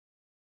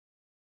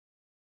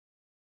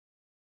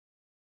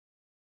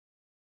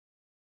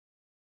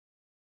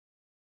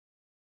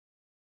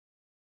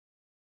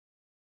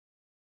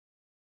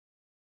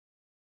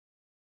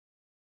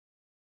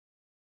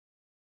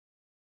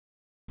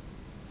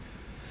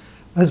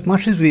As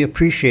much as we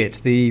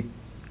appreciate the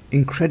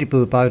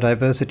incredible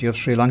biodiversity of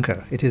Sri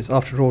Lanka, it is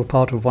after all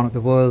part of one of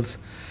the world's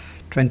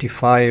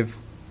 25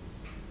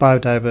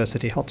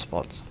 biodiversity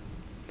hotspots.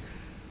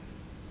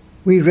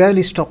 We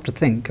rarely stop to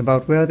think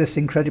about where this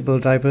incredible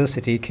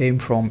diversity came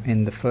from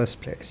in the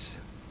first place.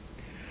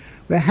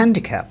 We're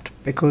handicapped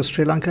because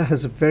Sri Lanka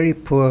has a very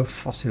poor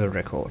fossil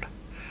record.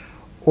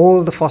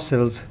 All the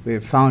fossils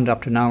we've found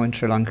up to now in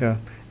Sri Lanka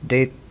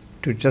date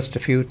to just a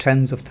few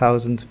tens of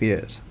thousands of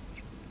years.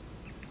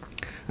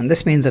 And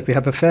this means that we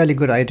have a fairly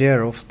good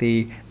idea of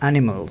the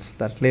animals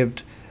that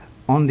lived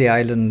on the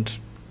island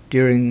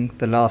during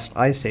the last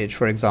ice age.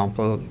 For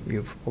example,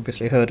 you've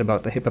obviously heard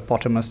about the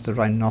hippopotamus, the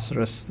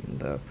rhinoceros,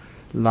 the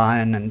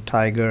lion and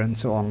tiger and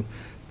so on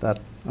that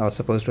are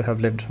supposed to have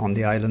lived on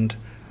the island,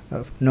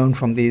 known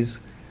from these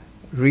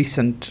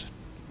recent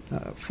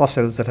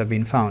fossils that have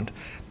been found.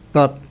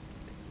 But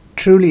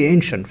truly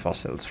ancient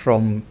fossils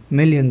from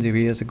millions of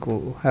years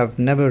ago have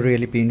never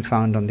really been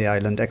found on the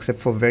island except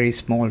for very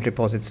small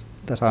deposits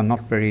that are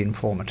not very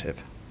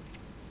informative.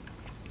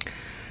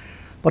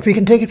 But we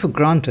can take it for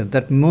granted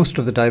that most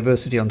of the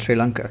diversity on Sri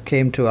Lanka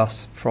came to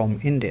us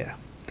from India,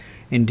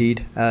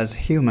 indeed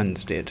as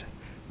humans did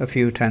a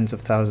few tens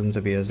of thousands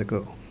of years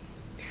ago.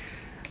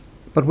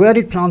 But where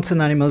did plants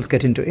and animals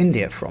get into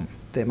India from?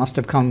 They must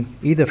have come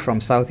either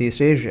from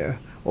Southeast Asia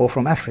or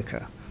from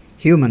Africa.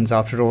 Humans,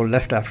 after all,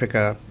 left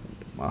Africa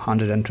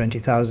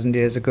 120,000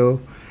 years ago,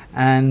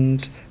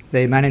 and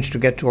they managed to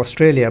get to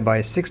Australia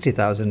by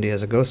 60,000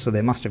 years ago, so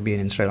they must have been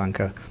in Sri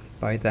Lanka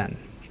by then.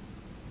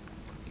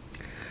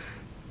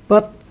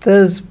 But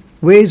there's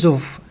ways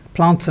of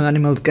plants and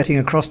animals getting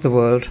across the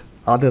world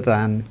other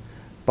than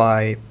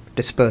by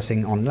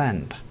dispersing on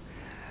land.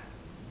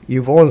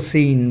 You've all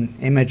seen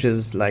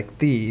images like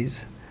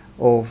these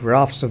of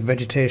rafts of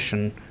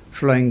vegetation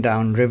flowing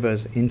down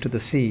rivers into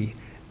the sea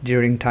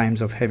during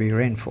times of heavy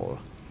rainfall.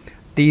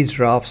 These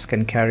rafts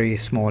can carry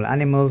small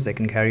animals, they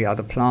can carry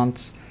other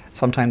plants.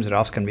 Sometimes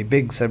rafts can be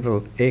big,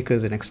 several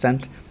acres in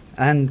extent,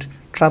 and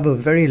travel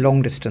very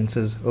long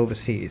distances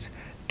overseas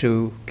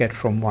to get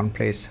from one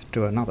place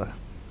to another.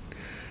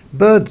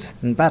 Birds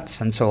and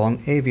bats and so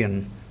on,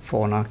 avian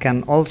fauna,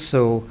 can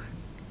also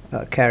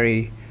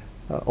carry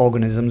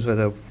organisms,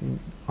 whether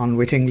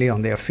unwittingly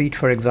on their feet,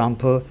 for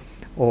example,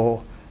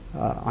 or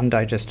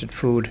undigested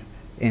food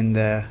in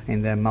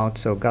their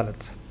mouths or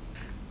gullets.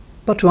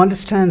 But to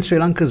understand Sri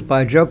Lanka's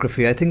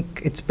biogeography, I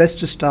think it's best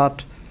to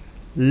start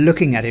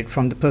looking at it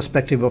from the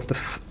perspective of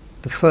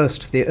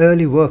the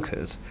early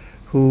workers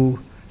who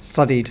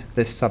studied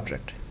this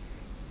subject.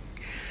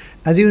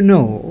 As you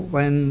know,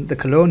 when the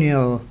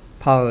colonial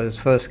powers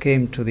first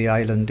came to the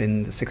island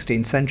in the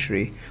 16th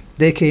century,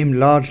 they came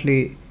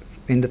largely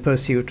in the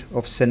pursuit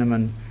of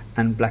cinnamon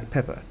and black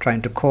pepper,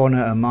 trying to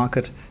corner a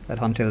market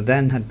that until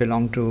then had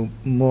belonged to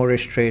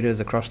Moorish traders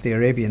across the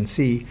Arabian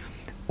Sea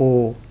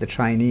or the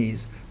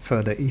Chinese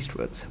further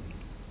eastwards.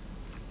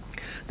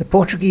 The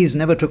Portuguese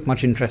never took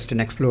much interest in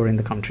exploring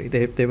the country.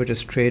 They were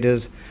just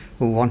traders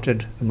who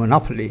wanted a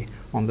monopoly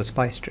on the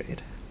spice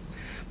trade.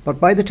 But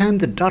by the time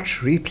the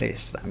Dutch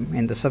replaced them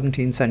in the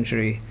 17th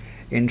century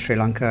in Sri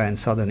Lanka and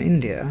southern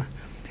India,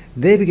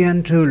 they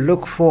began to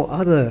look for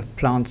other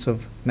plants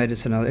of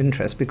medicinal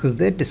interest because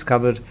they'd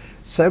discovered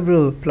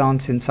several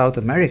plants in South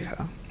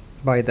America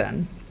by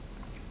then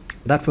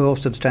that were of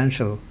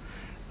substantial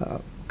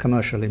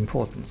commercial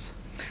importance.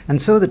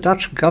 And so the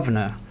Dutch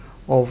governor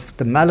of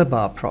the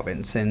Malabar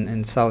province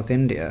in South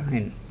India,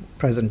 in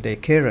present-day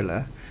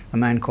Kerala, a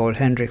man called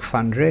Hendrik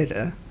van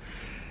Rede,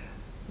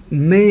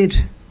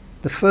 made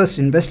the first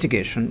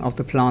investigation of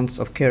the plants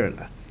of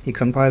Kerala. He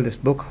compiled this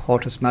book,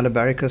 Hortus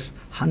Malabaricus,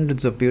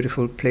 hundreds of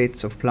beautiful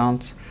plates of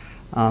plants,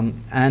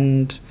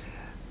 and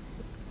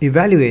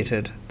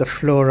evaluated the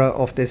flora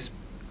of this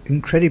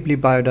incredibly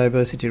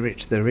biodiversity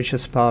rich, the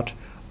richest part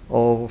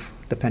of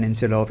the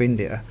peninsula of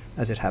India,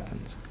 as it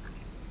happens.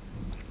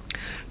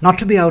 Not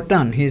to be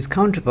outdone, his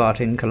counterpart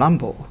in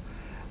Colombo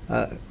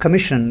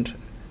commissioned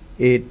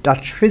a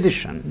Dutch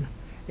physician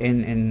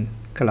in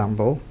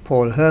Colombo,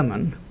 Paul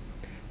Herman,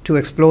 to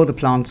explore the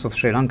plants of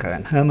Sri Lanka.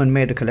 And Herman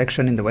made a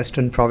collection in the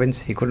western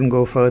province. He couldn't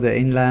go further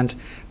inland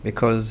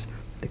because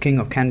the King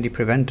of Kandy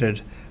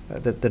prevented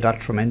the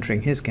Dutch from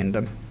entering his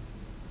kingdom.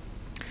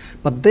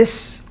 But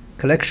this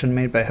collection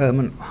made by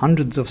Herman,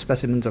 hundreds of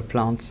specimens of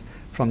plants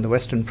from the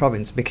western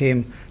province,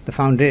 became the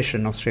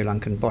foundation of Sri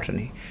Lankan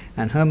botany.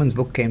 And Herman's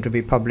book came to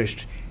be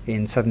published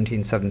in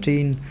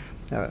 1717.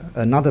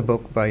 Another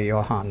book by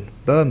Johan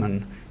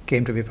Berman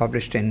came to be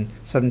published in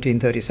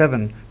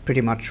 1737, pretty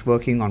much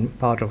working on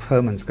part of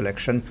Herman's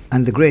collection.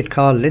 And the great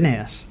Carl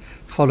Linnaeus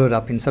followed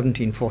up in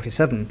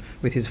 1747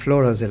 with his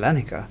Flora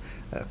Zelanica,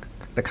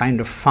 the kind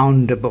of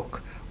founder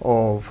book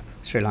of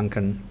Sri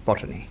Lankan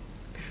botany.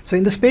 So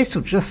in the space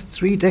of just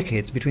 3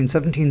 decades, between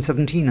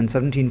 1717 and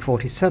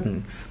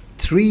 1747,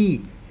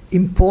 3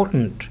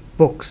 important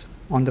books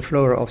on the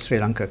flora of Sri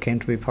Lanka came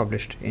to be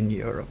published in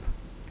Europe.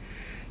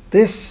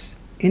 This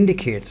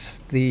indicates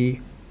the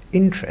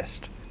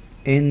interest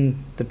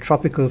in the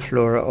tropical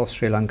flora of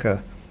Sri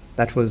Lanka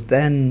that was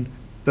then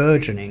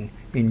burgeoning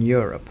in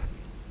Europe.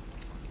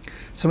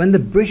 So when the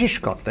British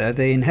got there,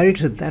 they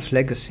inherited that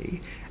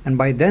legacy, and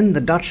by then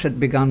the Dutch had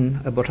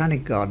begun a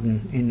botanic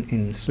garden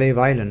in Slave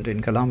Island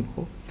in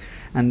Colombo.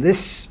 And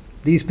these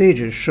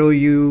pages show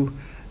you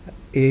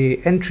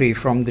an entry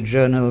from the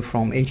journal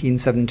from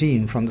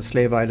 1817 from the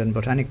Slave Island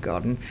Botanic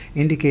Garden,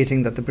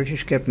 indicating that the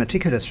British kept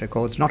meticulous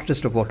records not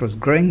just of what was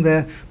growing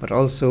there, but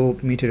also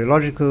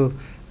meteorological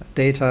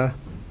data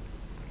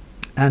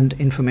and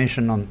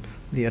information on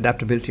the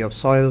adaptability of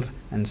soils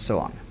and so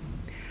on.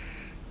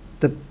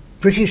 The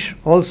British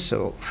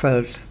also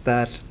felt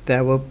that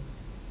there were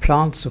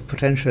plants of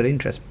potential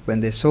interest when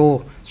they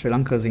saw Sri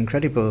Lanka's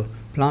incredible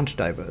plant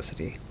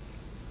diversity.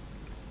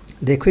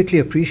 They quickly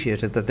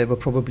appreciated that there were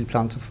probably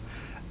plants of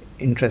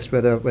interest,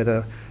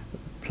 whether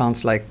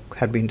plants like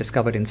had been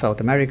discovered in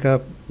South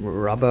America,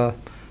 rubber,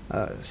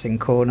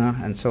 cinchona,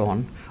 and so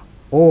on,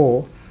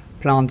 or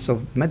plants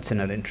of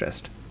medicinal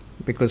interest,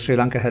 because Sri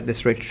Lanka had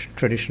this rich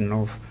tradition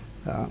of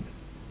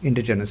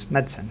indigenous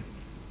medicine.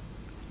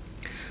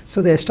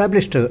 So they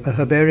established a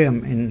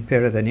herbarium in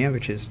Peradeniya,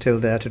 which is still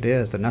there today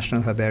as the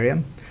National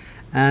Herbarium,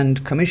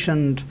 and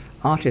commissioned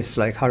artists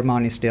like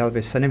Harmanis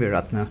Dayalvis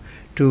Seneviratne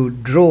to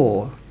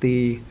draw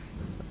the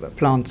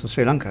plants of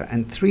Sri Lanka.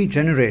 And 3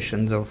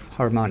 generations of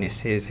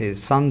Harmanis,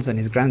 his sons and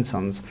his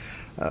grandsons,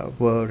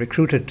 were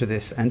recruited to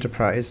this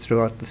enterprise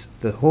throughout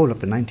the whole of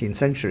the 19th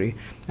century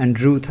and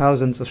drew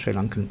thousands of Sri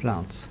Lankan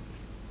plants.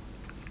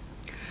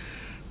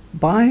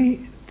 By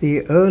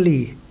the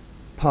early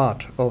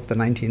part of the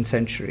 19th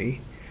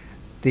century,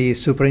 the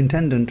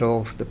superintendent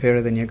of the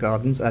Peradeniya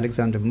Gardens,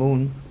 Alexander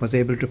Moon, was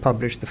able to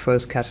publish the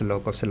first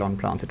catalogue of Ceylon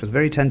plants. It was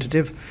very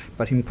tentative,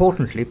 but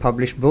importantly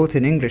published both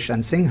in English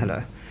and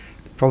Sinhala,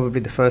 probably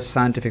the first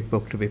scientific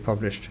book to be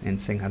published in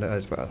Sinhala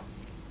as well.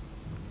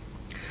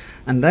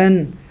 And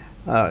then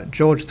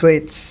George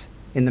Thwaites,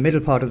 in the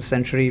middle part of the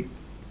century,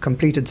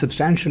 completed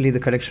substantially the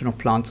collection of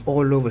plants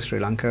all over Sri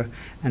Lanka,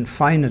 and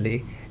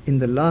finally, in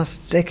the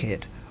last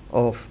decade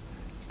of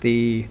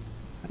the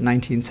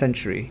 19th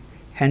century,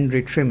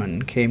 Henry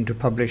Trimon came to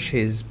publish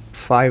his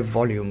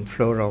 5-volume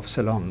Flora of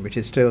Ceylon, which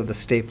is still the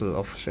staple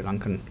of Sri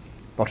Lankan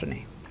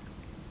botany.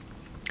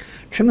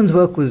 Trimon's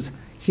work was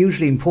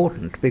hugely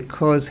important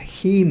because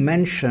he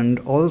mentioned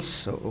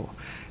also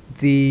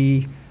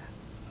the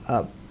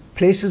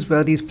places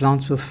where these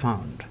plants were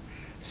found.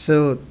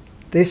 So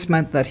this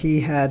meant that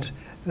he had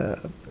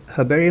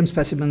herbarium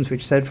specimens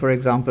which said, for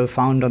example,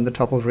 found on the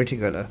top of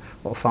Ritigala,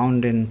 or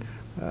found in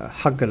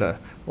Haggala,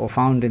 or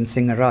found in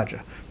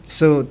Singaraja.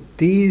 So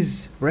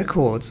these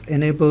records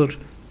enabled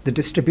the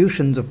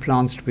distributions of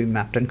plants to be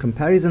mapped and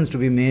comparisons to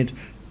be made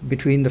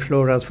between the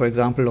floras, for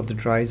example, of the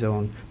dry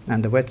zone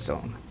and the wet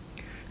zone.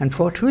 And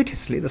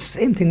fortuitously, the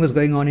same thing was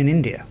going on in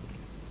India.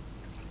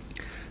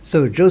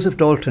 So Joseph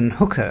Dalton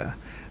Hooker,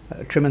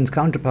 Trimon's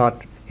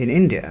counterpart in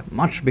India,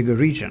 much bigger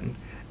region,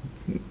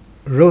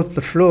 wrote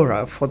the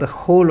flora for the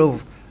whole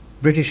of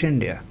British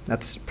India.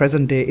 That's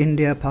present-day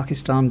India,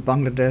 Pakistan,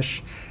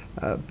 Bangladesh,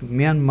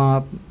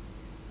 Myanmar,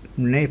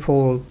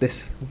 Nepal,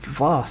 this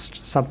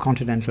vast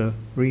subcontinental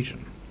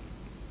region.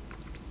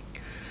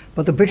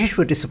 But the British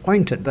were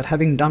disappointed that,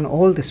 having done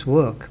all this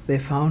work, they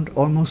found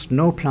almost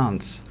no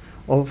plants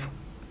of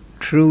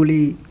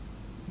truly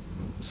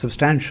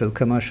substantial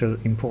commercial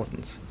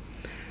importance.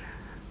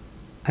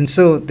 And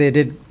so they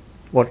did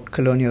what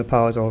colonial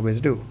powers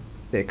always do.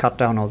 They cut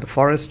down all the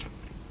forest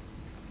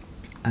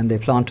and they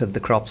planted the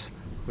crops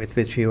with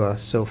which we are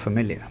so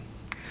familiar.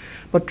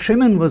 But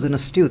Trimon was an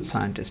astute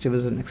scientist. He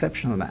was an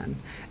exceptional man,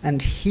 and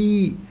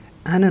he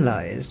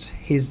analyzed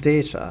his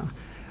data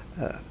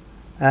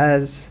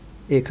as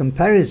a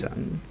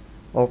comparison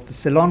of the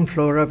Ceylon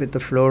flora with the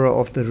flora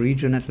of the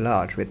region at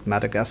large, with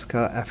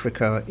Madagascar,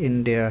 Africa,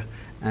 India,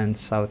 and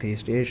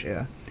Southeast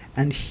Asia.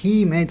 And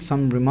he made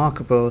some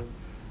remarkable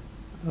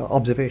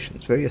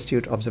observations, very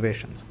astute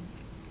observations.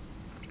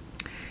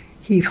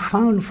 He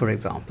found, for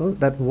example,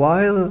 that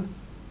while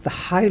the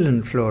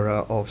highland flora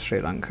of Sri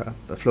Lanka,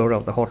 the flora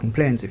of the Horton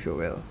Plains, if you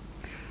will,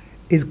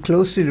 is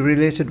closely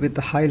related with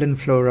the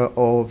highland flora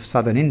of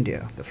southern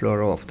India, the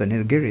flora of the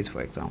Nilgiris,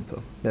 for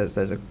example. There's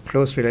a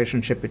close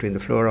relationship between the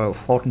flora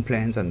of Horton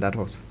Plains and that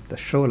of the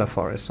Shola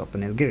forests of the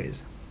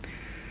Nilgiris.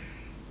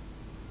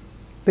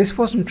 This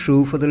wasn't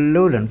true for the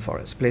lowland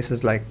forests,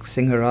 places like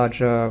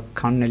Singaraja,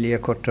 Kanneliya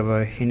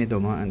Kottava,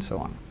 Hiniduma, and so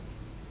on.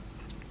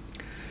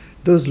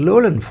 Those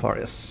lowland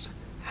forests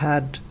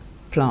had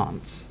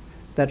plants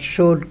that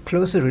showed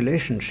closer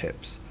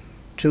relationships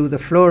to the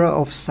flora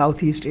of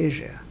Southeast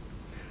Asia,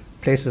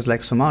 places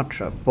like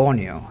Sumatra,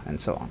 Borneo, and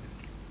so on.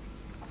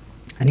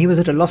 And he was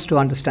at a loss to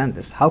understand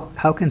this.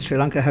 How can Sri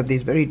Lanka have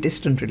these very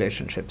distant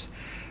relationships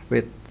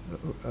with,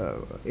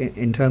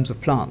 in terms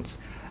of plants,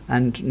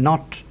 and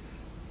not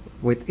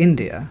with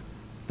India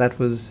that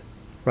was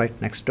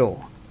right next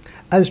door?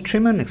 As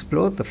Trimon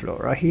explored the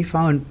flora, he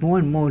found more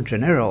and more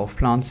genera of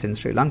plants in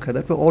Sri Lanka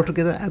that were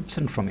altogether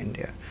absent from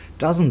India,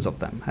 dozens of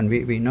them, and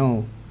we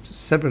know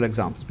several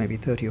examples, maybe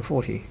 30 or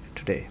 40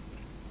 today.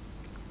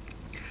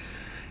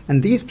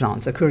 And these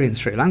plants occur in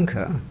Sri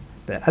Lanka,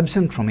 they're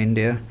absent from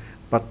India,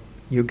 but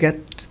you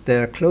get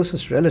their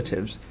closest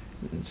relatives,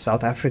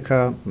 South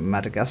Africa,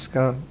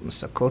 Madagascar,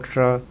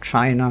 Socotra,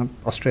 China,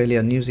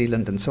 Australia, New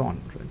Zealand, and so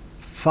on,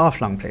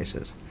 far-flung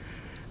places.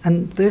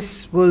 And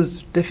this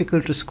was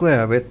difficult to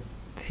square with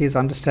his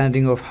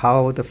understanding of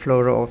how the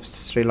flora of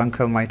Sri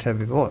Lanka might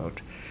have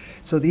evolved.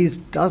 So these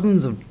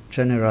dozens of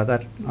genera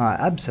that are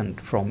absent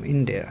from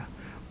India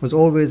was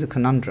always a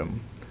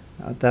conundrum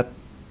that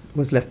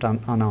was left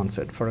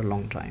unanswered for a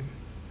long time.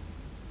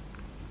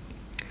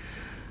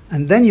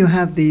 And then you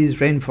have these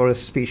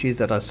rainforest species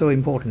that are so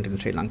important in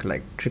Sri Lanka,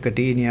 like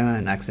Trichodenia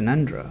and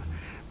Axinandra,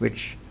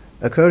 which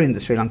occur in the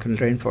Sri Lankan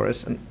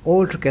rainforest and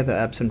altogether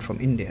absent from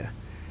India,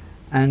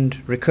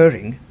 and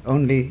recurring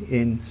only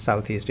in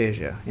Southeast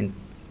Asia, in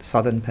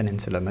southern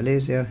peninsula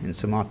Malaysia, in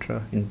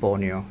Sumatra, in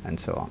Borneo, and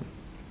so on.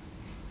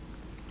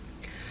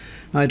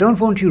 Now, I don't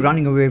want you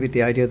running away with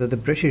the idea that the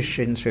British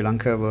in Sri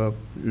Lanka were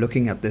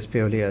looking at this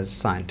purely as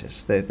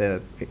scientists.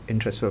 Their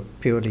interests were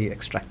purely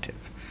extractive.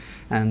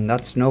 And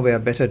that's nowhere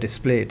better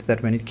displayed than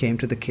when it came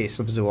to the case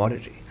of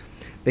zoology.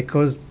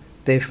 Because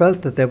they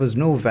felt that there was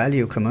no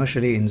value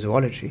commercially in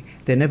zoology,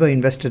 they never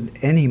invested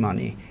any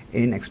money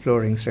in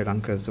exploring Sri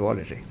Lanka's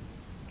zoology.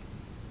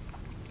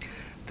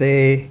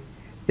 They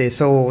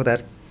saw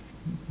that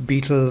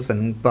beetles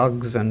and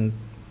bugs and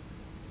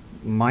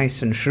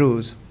mice and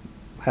shrews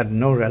had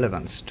no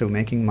relevance to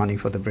making money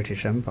for the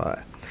British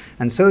Empire.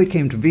 And so it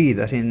came to be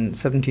that in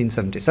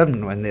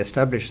 1777, when they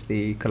established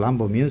the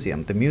Colombo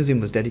Museum, the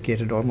museum was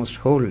dedicated almost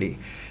wholly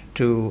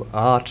to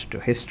art, to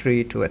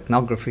history, to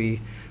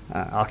ethnography,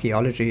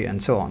 archaeology,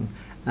 and so on,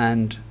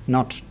 and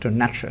not to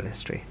natural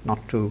history,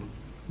 not to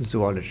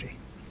zoology.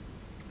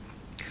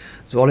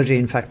 Zoology,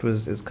 in fact,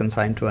 is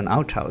consigned to an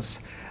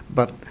outhouse,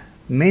 but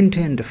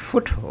maintained a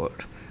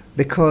foothold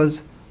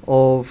because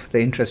of the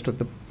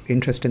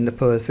interest in the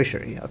pearl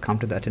fishery. I'll come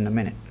to that in a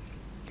minute.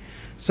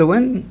 So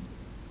when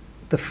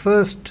the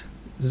first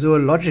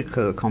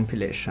zoological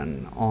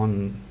compilation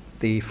on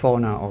the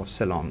fauna of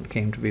Ceylon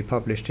came to be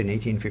published in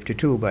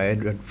 1852 by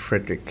Edward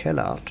Frederick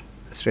Kellart,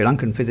 a Sri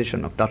Lankan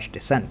physician of Dutch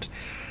descent,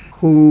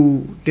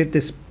 who did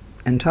this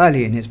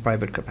entirely in his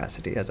private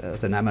capacity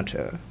as an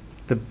amateur,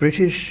 the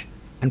British,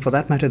 and for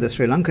that matter the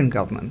Sri Lankan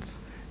governments,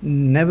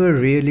 never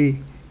really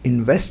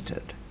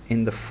invested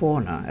in the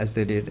fauna as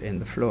they did in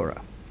the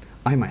flora.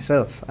 I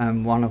myself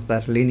am one of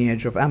that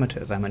lineage of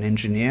amateurs. I'm an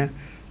engineer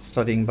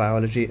studying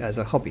biology as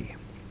a hobby.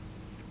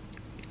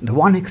 The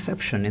one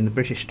exception in the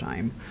British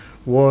time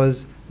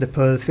was the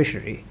pearl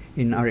fishery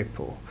in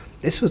Aripo.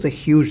 This was a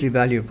hugely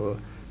valuable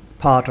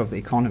part of the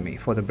economy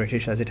for the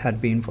British, as it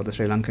had been for the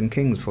Sri Lankan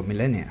kings for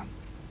millennia.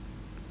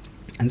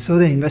 And so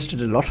they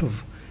invested a lot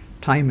of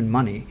time and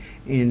money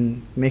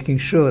in making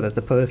sure that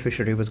the pearl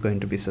fishery was going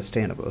to be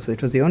sustainable. So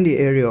it was the only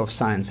area of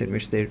science in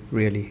which they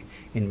really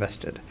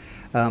invested.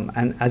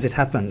 And as it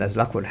happened, as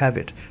luck would have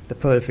it, the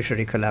pearl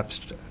fishery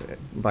collapsed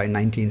by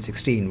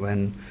 1916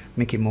 when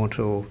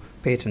Mikimoto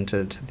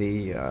patented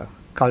the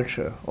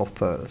culture of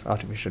pearls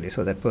artificially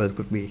so that pearls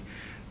could be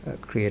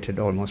created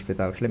almost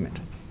without limit.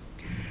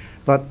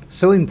 But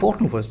so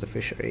important was the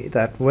fishery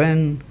that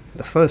when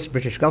the first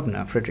British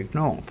governor, Frederick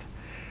North,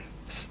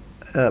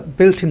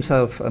 built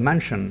himself a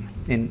mansion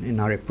in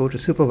Aripo to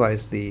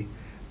supervise the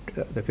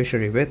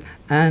fishery with,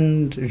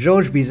 and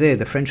Georges Bizet,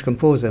 the French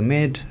composer,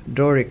 made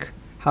Doric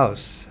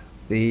House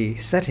the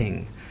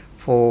setting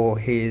for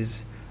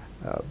his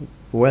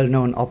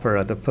well-known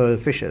opera, The Pearl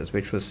Fishers,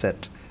 which was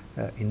set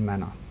in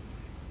Manor.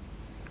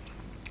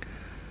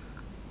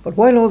 But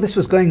while all this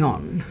was going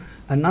on,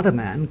 another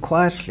man,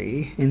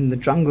 quietly in the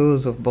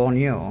jungles of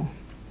Borneo,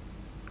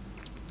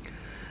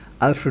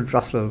 Alfred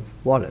Russel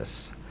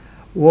Wallace,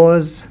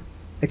 was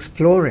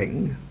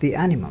exploring the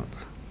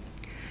animals.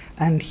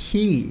 And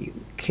he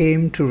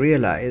came to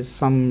realize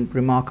some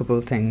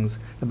remarkable things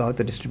about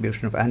the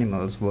distribution of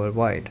animals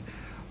worldwide.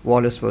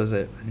 Wallace was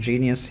a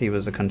genius. He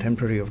was a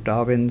contemporary of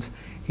Darwin's.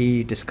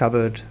 He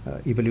discovered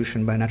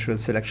evolution by natural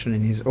selection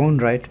in his own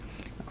right.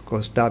 Of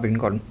course, Darwin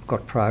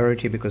got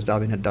priority because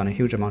Darwin had done a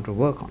huge amount of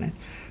work on it,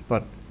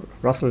 but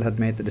Russell had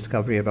made the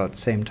discovery about the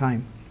same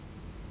time.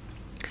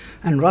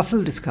 And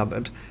Russell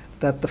discovered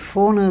that the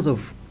faunas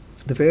of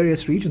the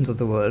various regions of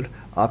the world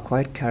are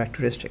quite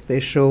characteristic. They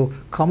show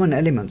common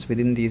elements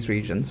within these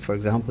regions, for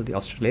example, the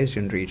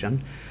Australasian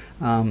region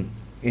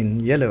in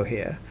yellow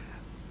here,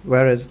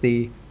 whereas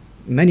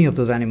many of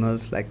those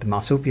animals, like the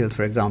marsupials,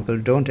 for example,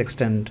 don't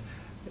extend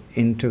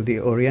into the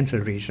Oriental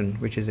region,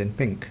 which is in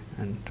pink,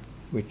 and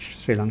which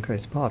Sri Lanka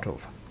is part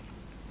of.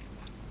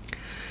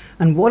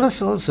 And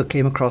Wallace also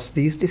came across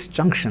these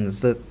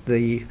disjunctions, that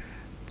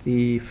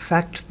the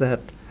fact that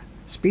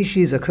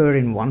species occur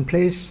in one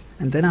place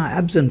and then are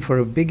absent for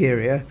a big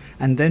area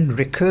and then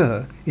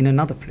recur in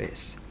another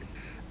place.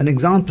 An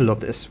example of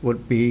this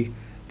would be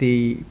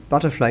the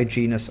butterfly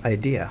genus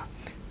Idea.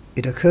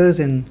 It occurs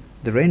in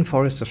the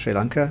rainforests of Sri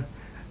Lanka,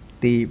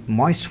 the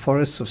moist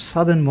forests of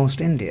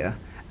southernmost India,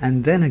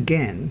 and then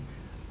again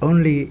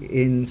only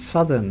in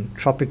southern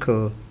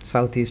tropical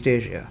Southeast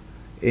Asia,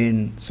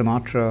 in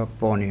Sumatra,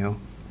 Borneo,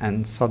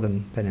 and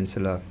southern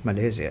peninsula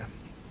Malaysia.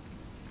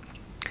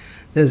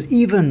 There's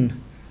even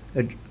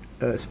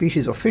a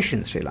species of fish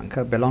in Sri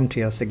Lanka,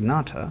 Belontia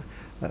signata,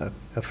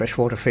 a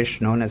freshwater fish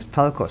known as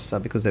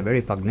thalkossa because they're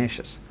very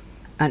pugnacious.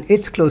 And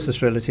its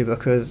closest relative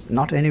occurs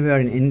not anywhere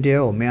in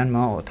India or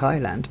Myanmar or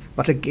Thailand,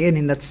 but again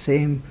in that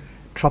same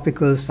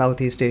tropical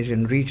Southeast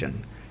Asian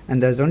region.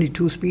 And there's only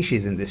 2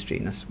 species in this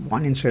genus,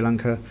 one in Sri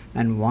Lanka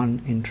and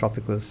one in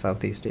tropical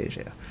Southeast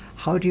Asia.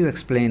 How do you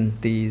explain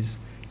these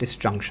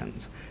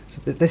disjunctions?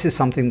 So this is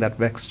something that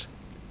vexed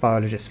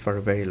biologists for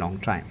a very long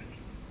time.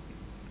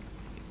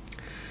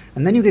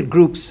 And then you get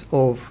groups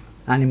of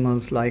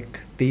animals like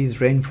these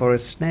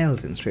rainforest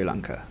snails in Sri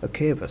Lanka,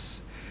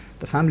 Acavus.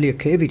 The family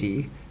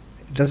Acavidae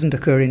doesn't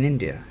occur in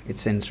India.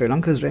 It's in Sri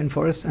Lanka's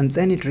rainforest, and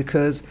then it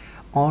recurs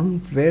on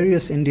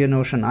various Indian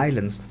Ocean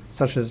islands,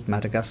 such as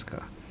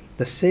Madagascar.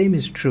 The same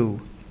is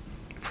true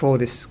for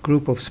this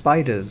group of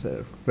spiders,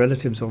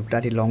 relatives of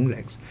daddy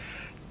longlegs,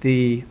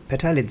 the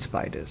petalid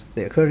spiders.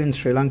 They occur in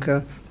Sri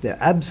Lanka. They're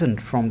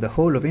absent from the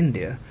whole of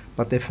India,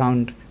 but they're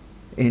found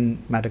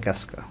in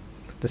Madagascar.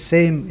 The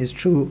same is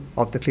true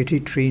of the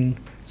clititrine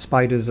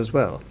spiders as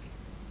well.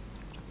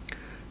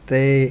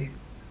 They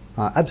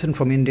are absent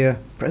from India,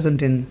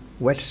 present in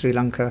wet Sri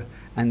Lanka,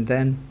 and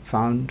then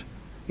found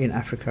in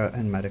Africa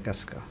and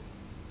Madagascar.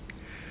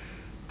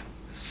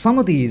 Some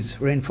of these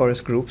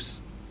rainforest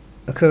groups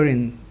occur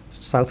in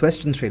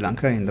southwestern Sri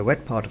Lanka, in the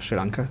wet part of Sri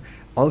Lanka,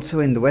 also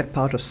in the wet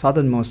part of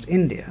southernmost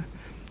India.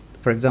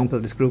 For example,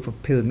 this group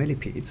of pill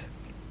millipedes.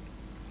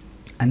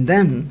 And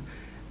then,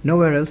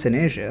 nowhere else in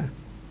Asia,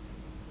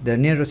 their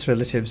nearest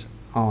relatives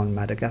are on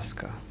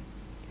Madagascar.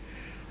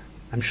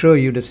 I'm sure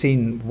you'd have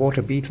seen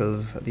water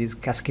beetles, these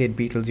cascade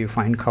beetles you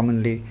find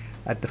commonly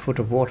at the foot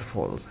of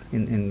waterfalls,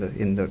 in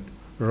the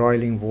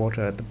roiling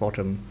water at the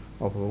bottom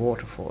of a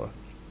waterfall.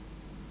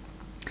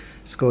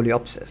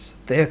 Scoliopsis.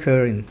 They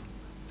occur in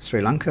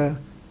Sri Lanka,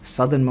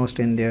 southernmost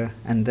India,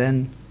 and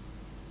then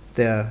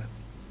their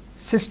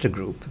sister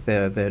group,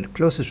 their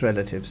closest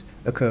relatives,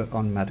 occur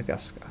on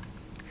Madagascar.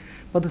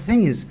 But the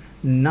thing is,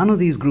 none of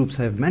these groups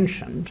I have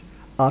mentioned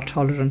are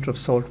tolerant of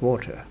salt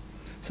water.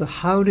 So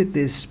how did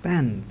they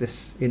span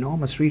this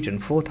enormous region,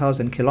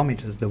 4,000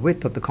 kilometers, the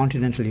width of the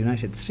continental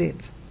United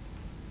States?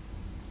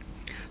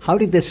 How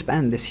did they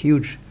span this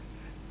huge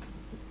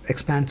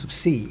expanse of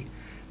sea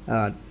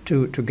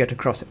to get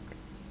across it?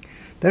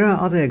 There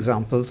are other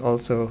examples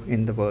also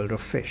in the world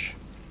of fish.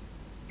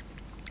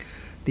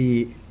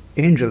 The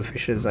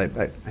angelfishes,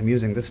 I'm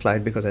using this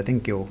slide because I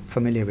think you're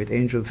familiar with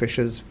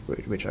angelfishes,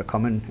 which are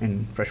common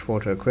in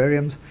freshwater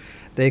aquariums.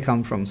 They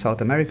come from South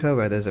America,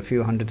 where there's a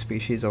few hundred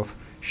species of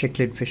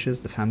cichlid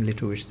fishes, the family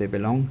to which they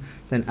belong.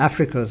 Then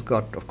Africa's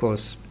got, of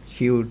course,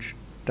 huge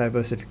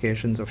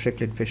diversifications of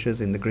cichlid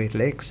fishes in the Great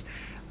Lakes,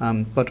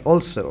 but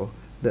also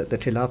the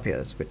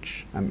tilapias,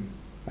 which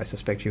I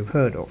suspect you've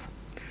heard of.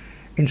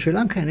 In Sri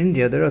Lanka and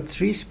India, there are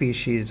 3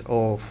 species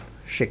of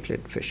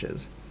cichlid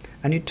fishes,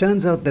 and it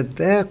turns out that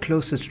their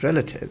closest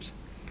relatives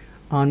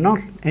are not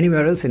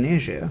anywhere else in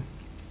Asia,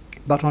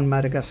 but on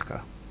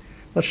Madagascar.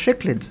 But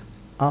cichlids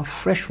are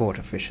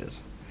freshwater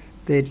fishes.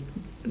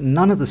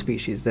 None of the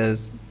species,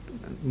 there's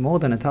more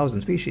than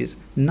 1,000 species,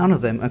 none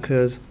of them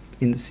occurs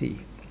in the sea.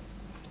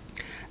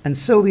 And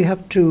so we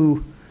have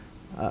to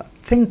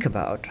think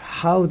about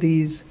how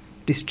these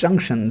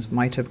disjunctions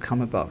might have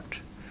come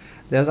about.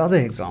 There's other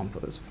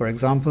examples. For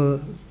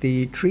example,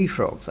 the tree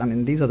frogs. I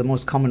mean, these are the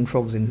most common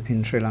frogs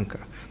in Sri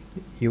Lanka.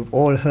 You've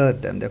all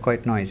heard them. They're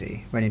quite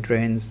noisy. When it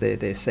rains,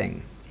 they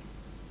sing.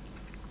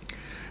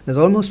 There's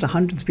almost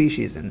 100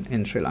 species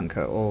in Sri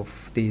Lanka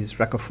of these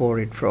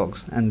racophorid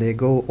frogs, and they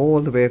go all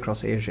the way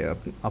across Asia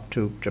up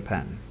to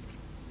Japan.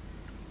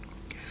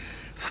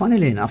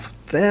 Funnily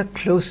enough, their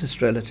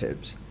closest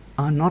relatives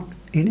are not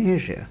in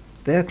Asia.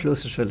 Their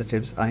closest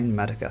relatives are in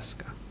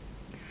Madagascar.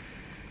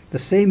 The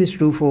same is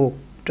true for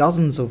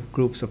dozens of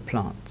groups of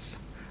plants.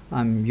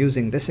 I'm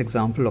using this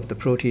example of the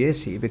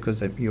Proteaceae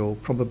because you're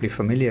probably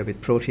familiar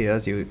with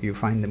proteas. You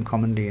find them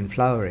commonly in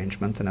flower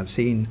arrangements, and I've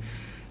seen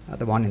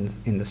the one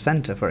in the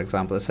center, for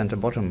example, the center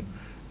bottom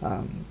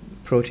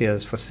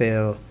proteas for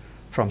sale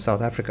from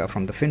South Africa,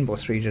 from the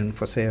Fynbos region,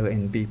 for sale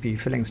in BP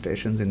filling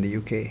stations in the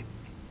UK.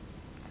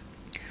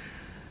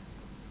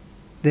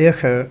 They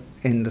occur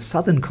in the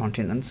southern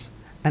continents,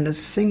 and a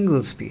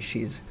single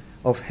species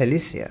of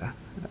Helicea,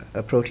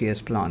 a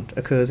protease plant,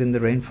 occurs in the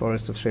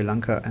rainforest of Sri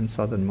Lanka and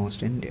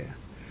southernmost India.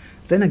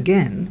 Then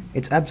again,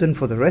 it's absent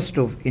for the rest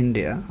of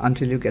India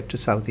until you get to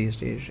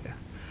Southeast Asia.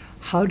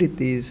 How did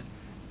these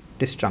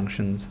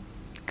disjunctions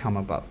come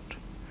about?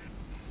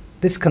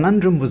 This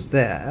conundrum was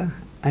there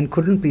and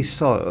couldn't be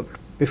solved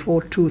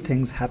before 2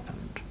 things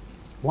happened.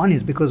 One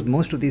is because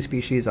most of these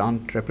species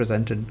aren't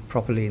represented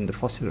properly in the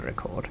fossil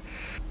record.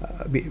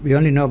 We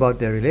only know about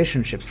their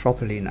relationships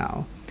properly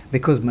now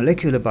because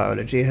molecular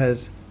biology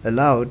has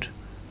allowed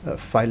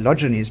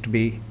phylogenies to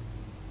be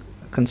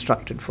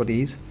constructed for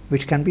these,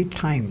 which can be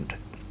timed.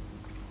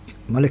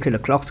 Molecular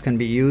clocks can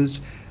be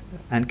used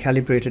and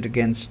calibrated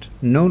against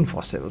known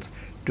fossils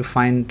to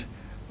find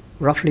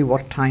roughly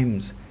what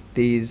times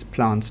these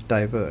plants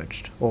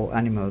diverged or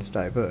animals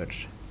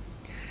diverged.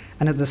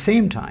 And at the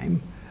same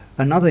time,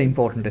 Another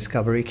important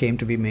discovery came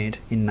to be made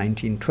in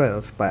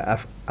 1912 by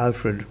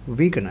Alfred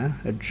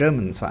Wegener, a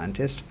German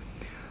scientist,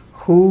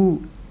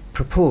 who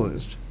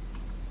proposed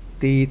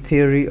the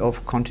theory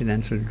of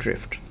continental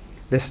drift.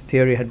 This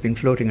theory had been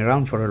floating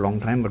around for a long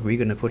time, but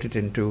Wegener put it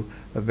into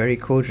a very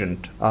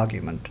cogent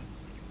argument,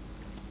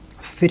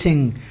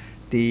 fitting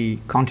the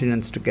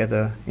continents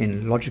together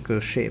in logical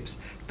shapes,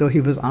 though he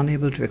was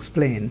unable to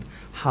explain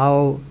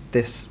how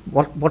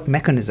what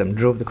mechanism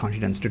drove the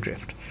continents to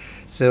drift.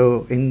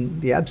 So in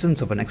the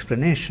absence of an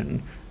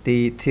explanation,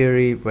 the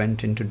theory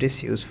went into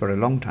disuse for a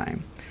long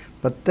time.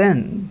 But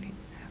then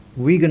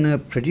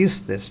Wegener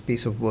produced this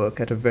piece of work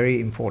at a very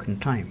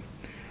important time.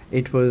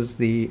 It was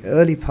the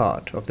early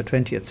part of the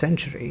 20th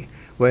century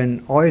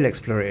when oil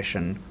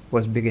exploration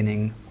was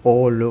beginning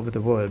all over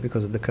the world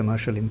because of the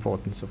commercial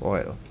importance of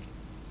oil.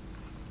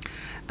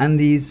 And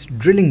these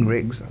drilling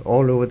rigs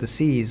all over the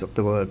seas of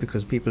the world,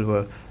 because people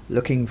were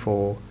looking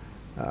for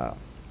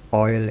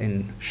oil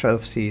in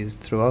shelf seas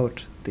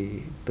throughout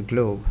the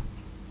globe.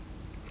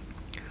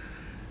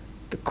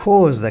 The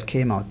cores that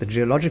came out, the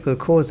geological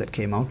cores that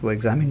came out, were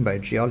examined by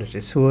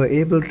geologists who were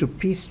able to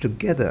piece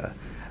together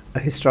a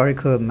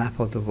historical map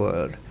of the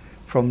world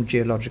from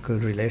geological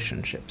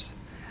relationships.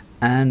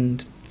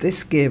 And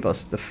this gave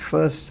us the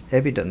first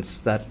evidence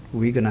that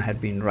Wegener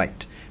had been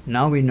right.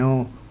 Now we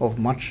know of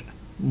much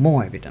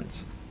more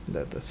evidence,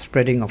 the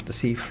spreading of the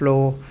sea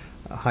floor,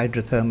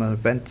 hydrothermal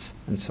vents,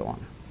 and so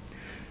on.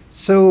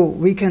 So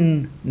we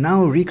can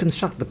now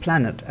reconstruct the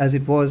planet as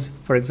it was,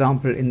 for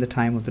example, in the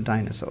time of the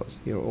dinosaurs.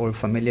 You're all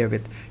familiar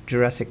with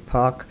Jurassic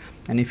Park,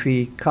 and if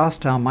we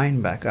cast our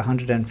mind back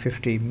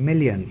 150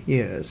 million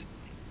years,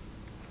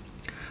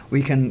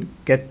 we can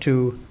get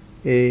to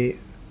a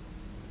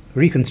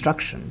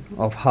reconstruction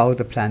of how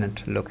the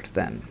planet looked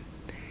then.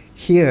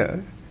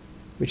 Here,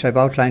 which I've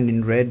outlined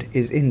in red,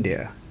 is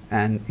India,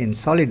 and in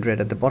solid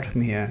red at the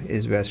bottom here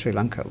is where Sri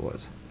Lanka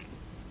was.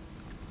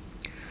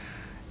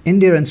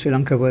 India and Sri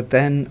Lanka were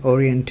then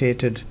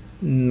orientated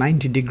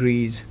 90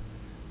 degrees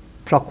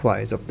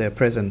clockwise of their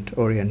present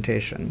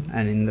orientation,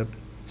 and in the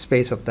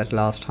space of that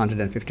last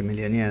 150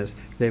 million years,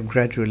 they've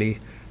gradually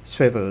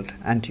swiveled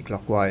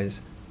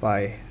anti-clockwise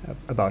by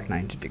about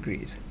 90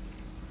 degrees.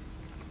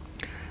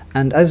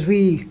 And as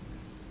we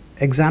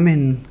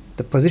examine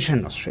the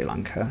position of Sri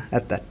Lanka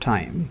at that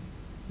time,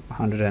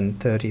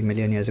 130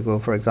 million years ago,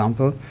 for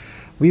example,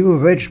 we were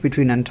wedged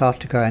between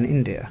Antarctica and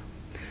India.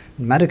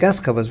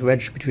 Madagascar was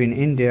wedged between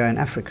India and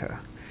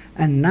Africa.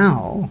 And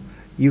now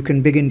you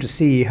can begin to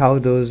see how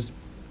those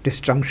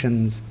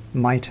disjunctions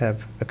might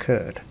have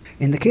occurred.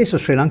 In the case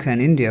of Sri Lanka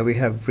and India, we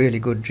have really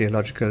good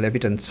geological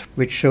evidence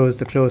which shows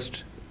the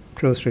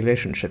close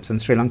relationships. And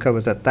Sri Lanka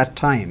was at that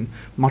time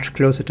much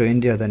closer to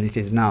India than it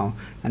is now,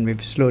 and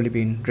we've slowly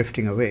been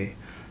drifting away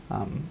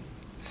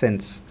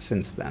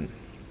since then.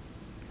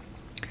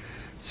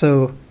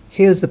 So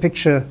here's the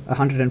picture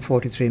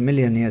 143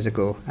 million years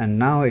ago, and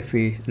now if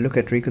we look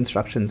at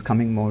reconstructions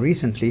coming more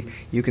recently,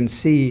 you can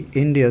see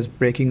India's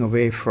breaking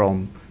away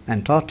from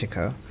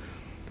Antarctica,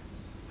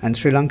 and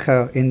Sri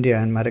Lanka, India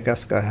and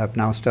Madagascar have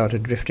now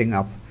started drifting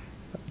up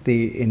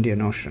the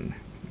Indian Ocean,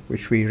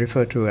 which we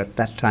refer to at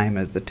that time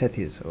as the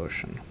Tethys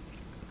Ocean.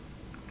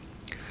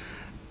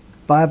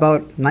 By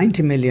about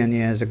 90 million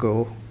years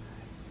ago,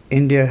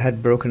 India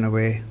had broken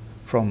away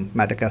from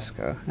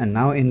Madagascar, and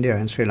now India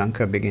and Sri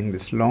Lanka begin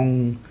this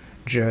long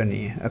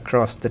journey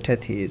across the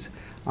Tethys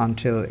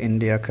until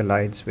India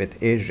collides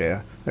with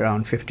Asia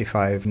around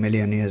 55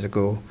 million years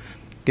ago,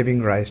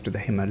 giving rise to the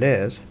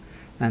Himalayas,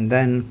 and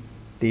then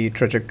the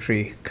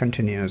trajectory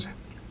continues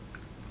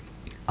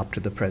up to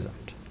the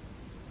present.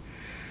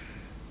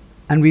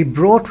 And we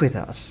brought with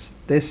us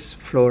this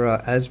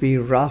flora as we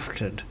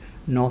rafted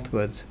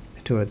northwards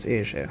towards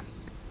Asia.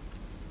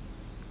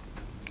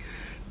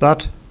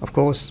 But, of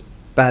course,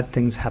 bad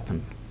things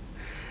happen.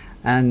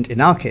 And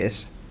in our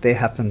case, they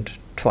happened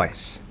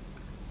twice.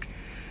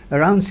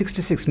 Around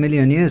 66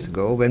 million years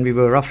ago, when we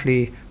were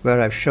roughly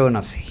where I've shown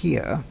us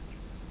here,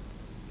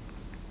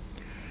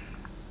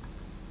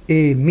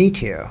 a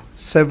meteor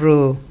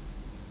several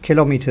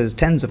kilometers,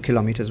 tens of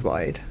kilometers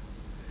wide,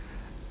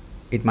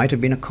 it might have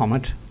been a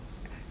comet,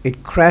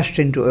 it crashed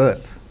into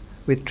Earth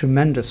with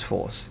tremendous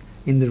force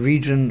in the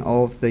region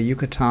of the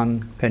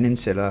Yucatan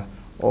Peninsula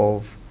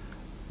of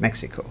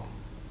Mexico,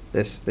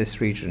 this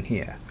region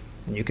here.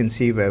 And you can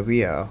see where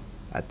we are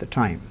at the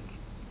time.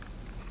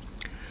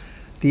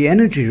 The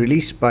energy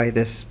released by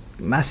this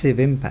massive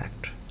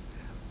impact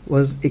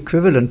was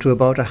equivalent to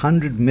about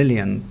 100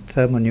 million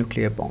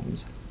thermonuclear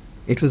bombs.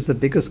 It was the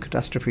biggest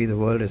catastrophe the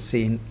world had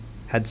seen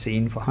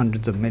for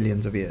hundreds of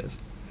millions of years.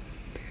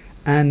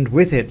 And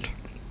with it,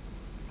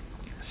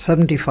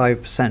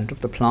 75% of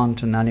the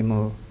plant and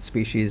animal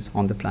species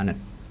on the planet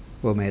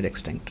were made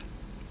extinct.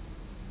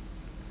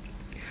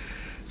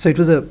 So it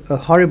was a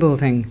horrible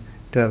thing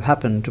to have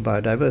happened to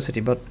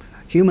biodiversity, but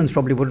humans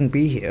probably wouldn't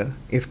be here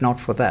if not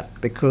for that,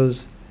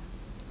 because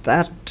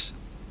that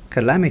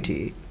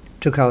calamity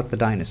took out the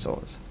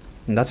dinosaurs.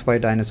 And that's why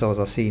dinosaurs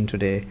are seen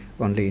today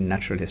only in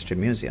natural history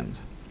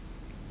museums.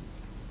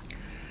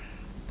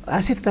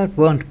 As if that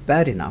weren't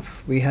bad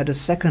enough, we had a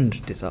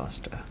second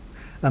disaster,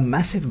 a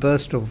massive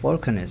burst of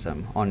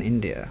volcanism on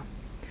India,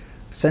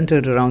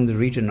 centered around the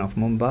region of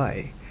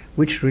Mumbai,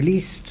 which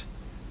released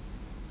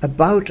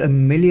about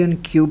 1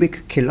 million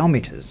cubic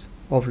kilometers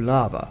of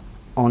lava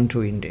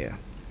onto India.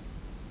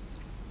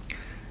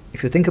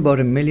 If you think about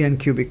 1 million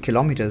cubic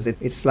kilometers,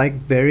 it's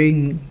like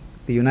burying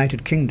the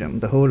United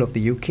Kingdom, the whole of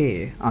the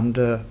UK,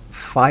 under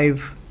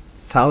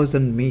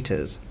 5,000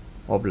 meters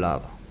of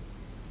lava.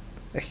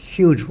 A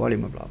huge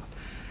volume of lava.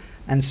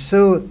 And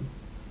so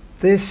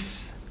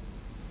this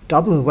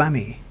double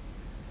whammy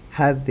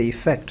had the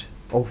effect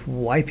of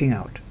wiping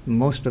out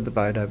most of the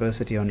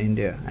biodiversity on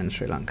India and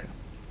Sri Lanka.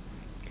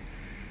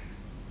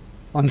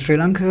 On Sri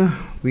Lanka,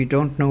 we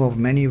don't know of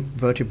many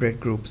vertebrate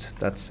groups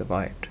that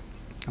survived.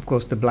 Of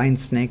course, the blind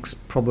snakes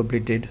probably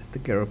did, the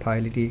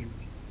Gyropylidae.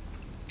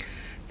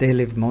 They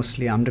live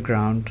mostly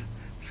underground,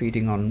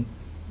 feeding on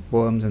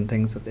worms and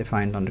things that they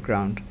find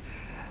underground.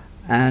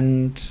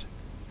 And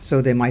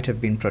so they might have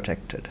been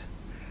protected.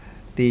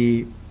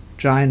 The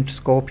giant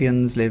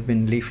scorpions live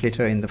in leaf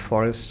litter in the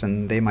forest,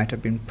 and they might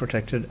have been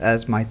protected,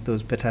 as might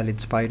those petalid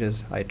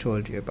spiders I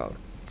told you about.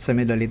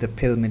 Similarly, the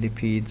pill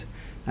millipedes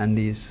and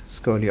these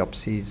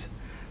Scoliopses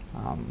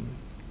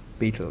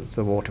beetles,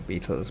 the water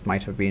beetles,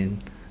 might have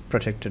been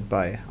protected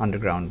by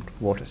underground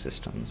water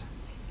systems.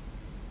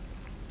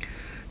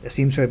 There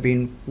seems to have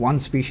been one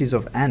species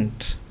of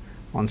ant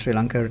on Sri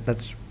Lanka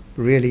that's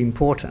really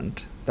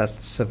important that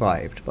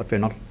survived, but we're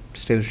not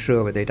still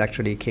sure whether it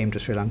actually came to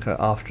Sri Lanka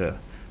after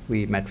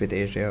we met with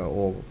Asia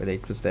or whether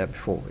it was there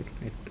before.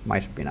 It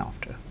might have been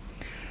after.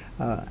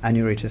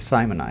 Anuritis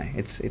simoni.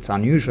 It's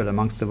unusual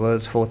amongst the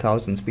world's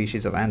 4,000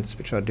 species of ants,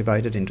 which are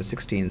divided into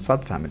 16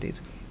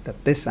 subfamilies,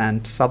 that this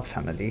ant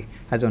subfamily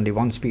has only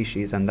one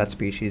species, and that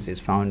species is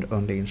found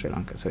only in Sri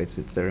Lanka. So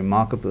it's a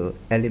remarkable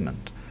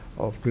element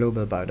of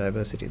global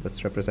biodiversity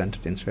that's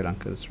represented in Sri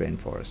Lanka's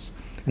rainforests.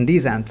 And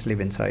these ants live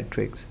inside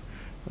twigs,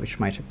 which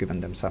might have given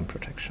them some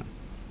protection.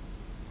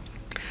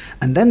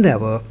 And then there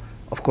were,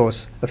 of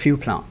course, a few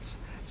plants.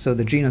 So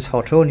the genus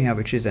Hortonia,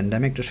 which is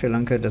endemic to Sri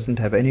Lanka, doesn't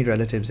have any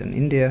relatives in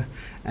India,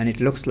 and it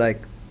looks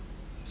like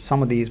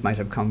some of these might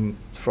have come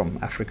from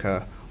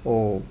Africa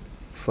or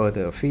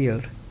further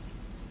afield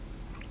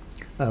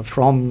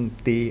from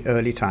the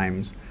early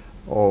times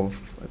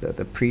of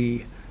the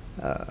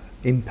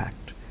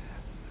pre-impact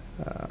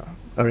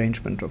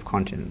arrangement of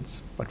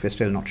continents, but we're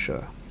still not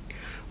sure.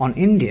 On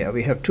India,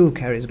 we have two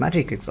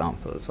charismatic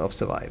examples of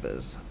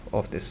survivors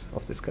of this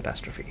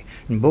catastrophe,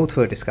 and both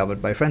were discovered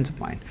by friends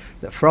of mine.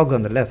 The frog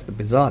on the left, the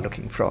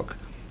bizarre-looking frog,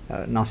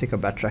 Nasica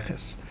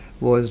batrachus,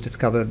 was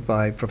discovered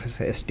by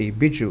Professor S.D.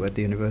 Biju at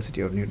the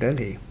University of New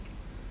Delhi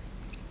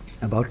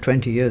about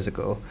 20 years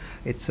ago.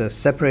 It's a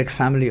separate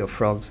family of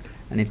frogs,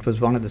 and it was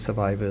one of the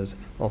survivors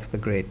of the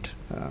great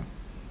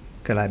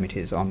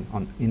calamities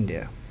on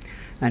India.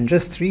 And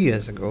just 3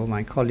 years ago,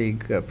 my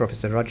colleague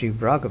Professor Rajiv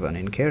Raghavan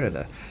in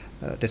Kerala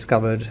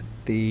discovered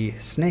the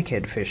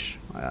snakehead fish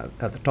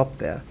at the top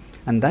there,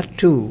 and that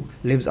too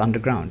lives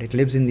underground. It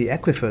lives in the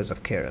aquifers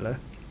of Kerala,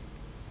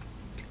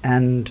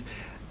 and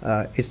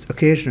it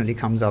occasionally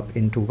comes up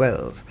into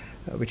wells,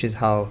 which is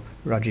how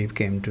Rajiv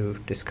came to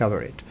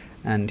discover it.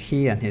 And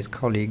he and his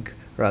colleague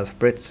Ralph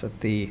Britz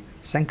at the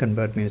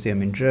Senckenberg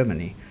Museum in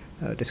Germany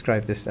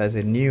described this as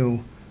a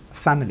new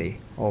family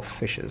of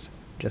fishes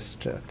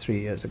just 3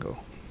 years ago.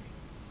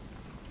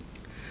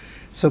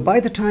 So by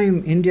the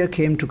time India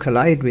came to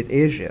collide with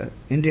Asia,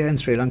 India and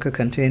Sri Lanka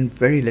contained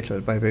very little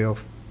by way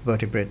of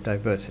vertebrate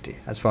diversity,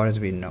 as far as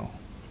we know,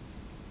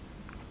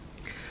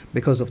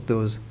 because of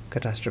those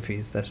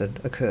catastrophes that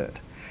had occurred.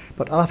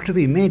 But after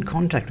we made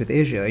contact with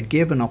Asia, it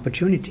gave an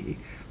opportunity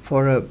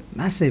for a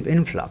massive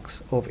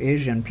influx of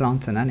Asian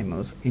plants and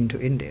animals into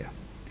India.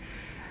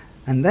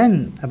 And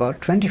then,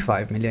 about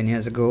 25 million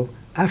years ago,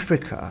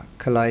 Africa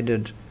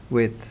collided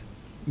with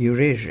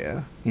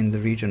Eurasia in the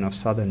region of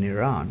southern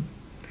Iran,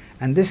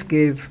 and this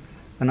gave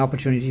an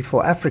opportunity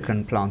for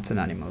African plants and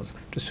animals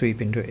to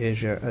sweep into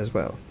Asia as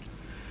well.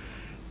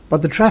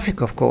 But the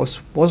traffic, of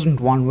course, wasn't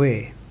one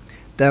way.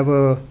 There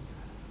were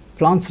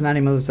plants and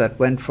animals that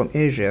went from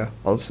Asia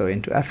also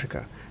into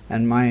Africa.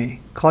 And my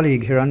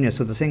colleague Hiranya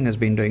Sudhasingh has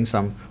been doing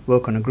some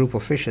work on a group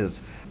of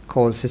fishes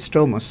called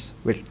Cystomus,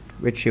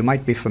 which you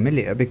might be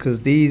familiar,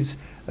 because these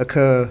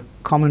occur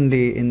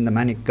commonly in the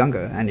Manik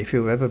Ganga. And if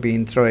you've ever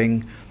been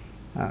throwing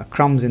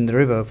crumbs in the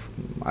river,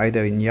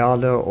 either in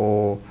Yala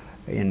or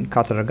in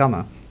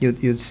Kataragama,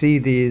 you'd see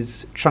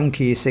these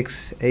chunky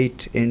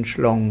 6-8 inch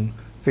long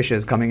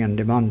fishes coming and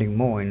demanding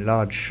more in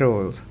large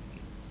shoals.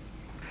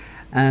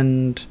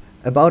 And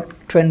about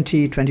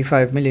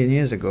 20-25 million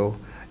years ago,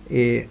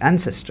 an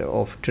ancestor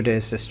of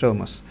today's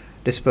Cystomus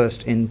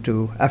dispersed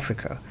into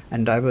Africa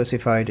and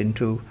diversified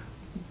into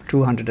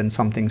 200 and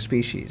something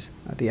species,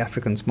 the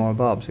African small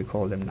barbs we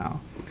call them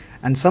now.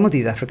 And some of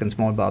these African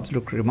small barbs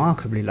look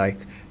remarkably like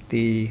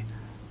the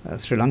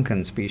Sri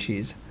Lankan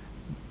species,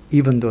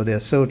 even though they are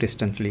so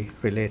distantly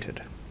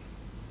related.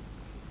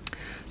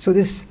 So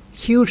this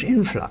huge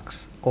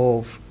influx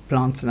of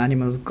plants and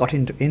animals got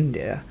into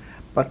India,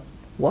 but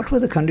what were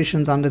the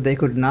conditions under they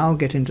could now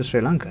get into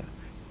Sri Lanka?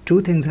 Two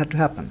things had to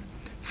happen.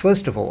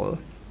 First of all,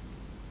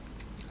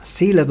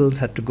 sea levels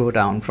had to go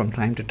down from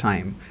time to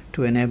time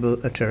to enable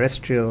a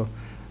terrestrial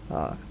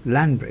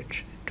land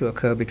bridge to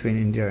occur between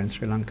India and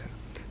Sri Lanka.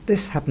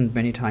 This happened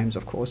many times,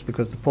 of course,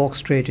 because the Pork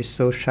Strait is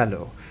so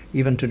shallow.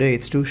 Even today,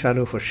 it's too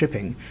shallow for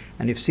shipping,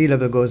 and if sea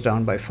level goes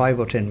down by 5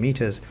 or 10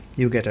 meters,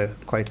 you get a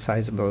quite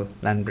sizable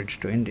land bridge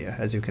to India,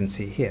 as you can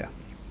see here.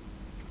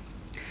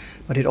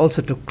 But it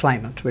also took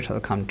climate, which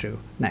I'll come to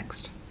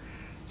next.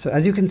 So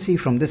as you can see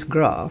from this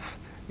graph,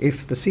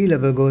 if the sea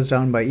level goes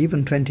down by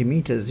even 20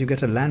 meters, you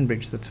get a land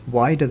bridge that's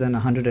wider than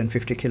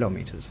 150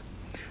 kilometers.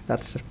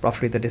 That's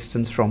roughly the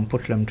distance from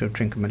Putlam to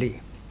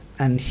Trincomalee.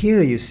 And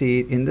here you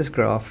see in this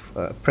graph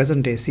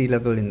present-day sea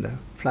level in the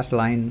flat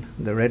line,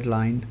 the red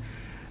line.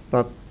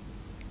 But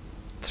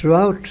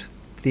throughout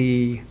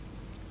the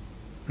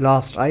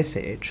last ice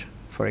age,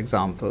 for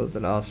example, the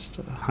last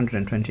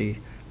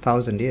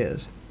 120,000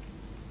 years,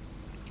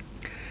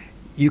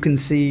 you can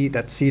see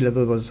that sea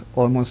level was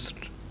almost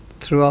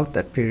throughout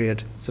that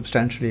period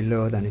substantially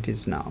lower than it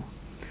is now,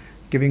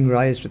 giving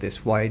rise to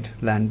this wide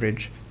land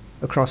bridge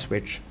across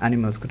which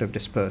animals could have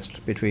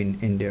dispersed between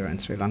India and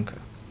Sri Lanka.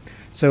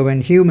 So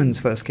when humans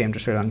first came to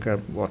Sri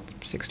Lanka,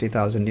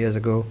 60,000 years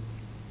ago,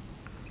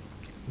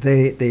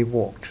 they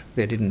walked.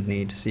 They didn't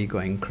need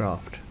seagoing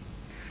craft.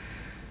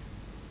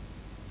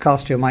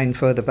 Cast your mind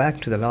further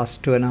back to the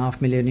last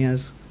 2.5 million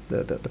years,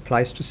 the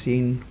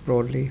Pleistocene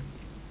broadly.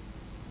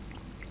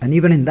 And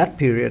even in that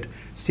period,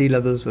 sea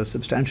levels were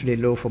substantially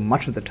low for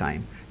much of the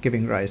time,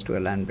 giving rise to a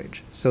land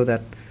bridge, so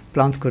that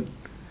plants could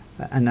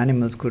and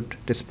animals could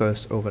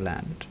disperse over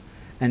land.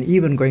 And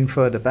even going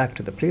further back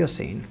to the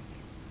Pliocene,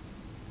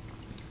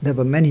 there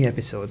were many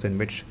episodes in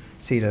which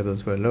sea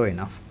levels were low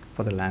enough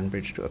for the land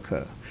bridge to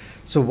occur.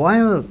 So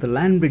while the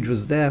land bridge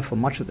was there for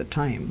much of the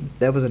time,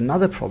 there was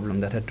another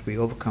problem that had to be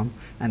overcome,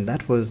 and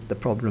that was the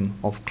problem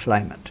of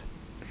climate.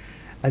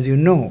 As you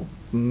know,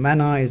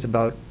 Mannar is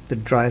about the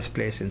driest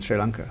place in Sri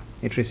Lanka.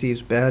 It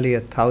receives barely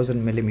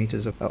 1,000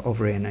 millimeters of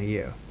rain a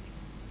year.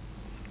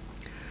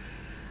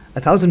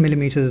 1,000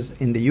 millimeters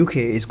in the UK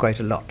is quite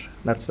a lot.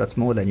 That's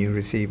more than you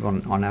receive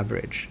on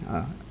average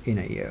in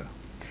a year.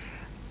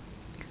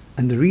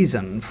 And the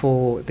reason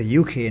for the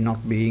UK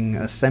not being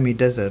a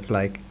semi-desert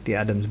like the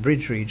Adams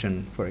Bridge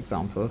region, for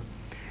example,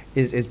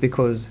 is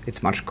because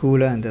it's much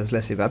cooler and there's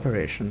less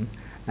evaporation,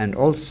 and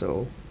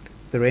also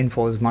the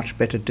rainfall is much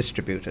better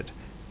distributed.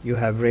 You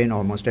have rain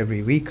almost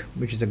every week,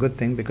 which is a good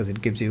thing because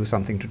it gives you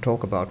something to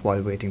talk about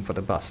while waiting for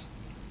the bus.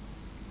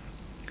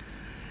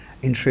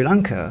 In Sri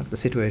Lanka, the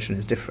situation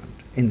is different.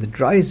 In the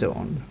dry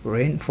zone,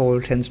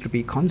 rainfall tends to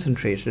be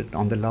concentrated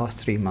on the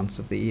last 3 months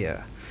of the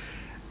year: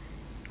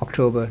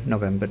 October,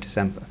 November,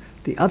 December.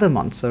 The other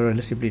months are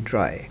relatively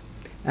dry,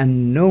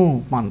 and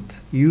no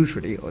month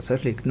usually, or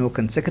certainly no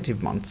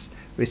consecutive months,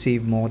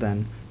 receive more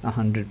than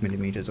 100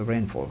 millimeters of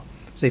rainfall.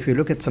 So if you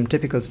look at some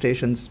typical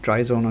stations,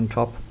 dry zone on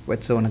top,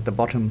 wet zone at the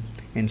bottom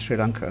in Sri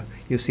Lanka,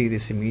 you see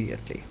this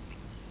immediately.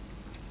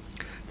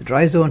 The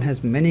dry zone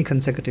has many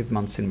consecutive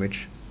months in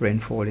which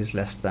rainfall is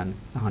less than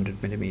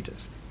 100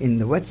 millimeters. In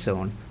the wet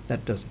zone,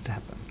 that doesn't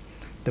happen.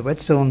 The wet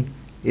zone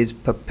is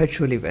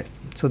perpetually wet.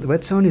 So the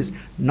wet zone is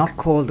not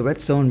called the wet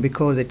zone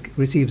because it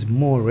receives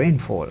more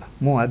rainfall,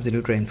 more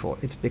absolute rainfall.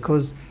 It's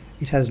because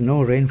it has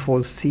no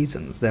rainfall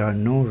seasons. There are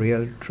no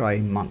real dry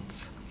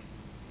months.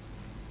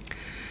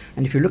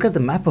 And if you look at the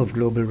map of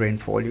global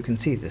rainfall, you can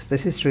see this.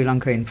 This is Sri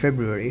Lanka in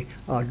February,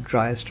 our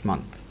driest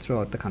month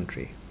throughout the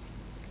country.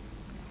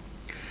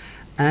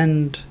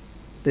 And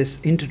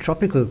this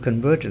intertropical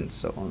convergence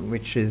zone,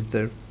 which is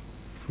the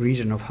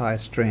region of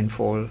highest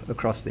rainfall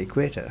across the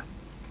equator,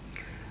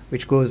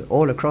 which goes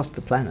all across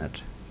the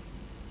planet,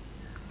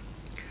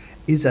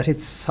 is at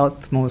its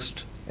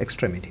southmost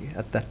extremity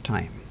at that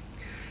time.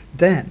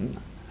 Then,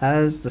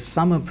 as the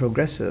summer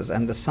progresses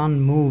and the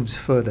sun moves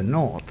further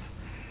north,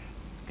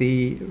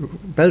 the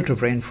belt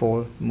of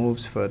rainfall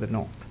moves further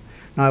north.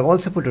 Now, I've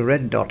also put a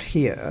red dot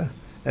here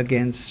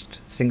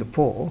against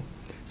Singapore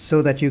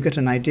so that you get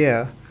an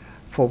idea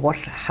for what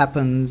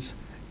happens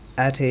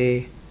at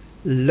a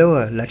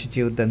lower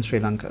latitude than Sri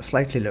Lanka,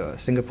 slightly lower.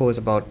 Singapore is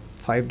about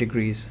 5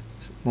 degrees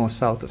more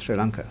south of Sri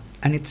Lanka.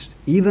 And it's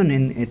even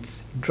in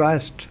its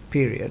driest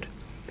period,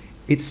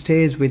 it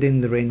stays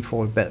within the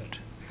rainfall belt.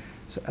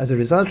 So as a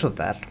result of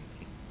that,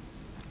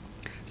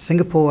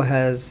 Singapore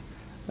has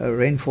a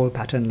rainfall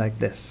pattern like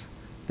this.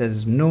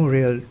 There's no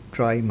real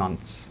dry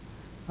months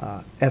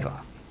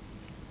ever.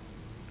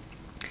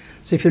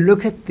 So if you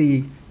look at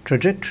the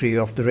trajectory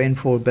of the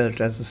rainfall belt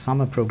as the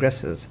summer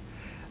progresses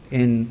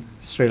in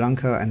Sri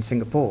Lanka and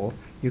Singapore,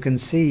 you can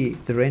see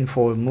the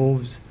rainfall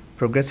moves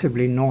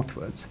progressively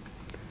northwards.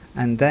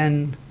 And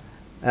then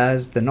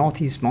as the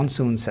northeast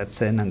monsoon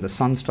sets in and the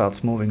sun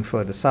starts moving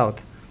further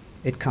south,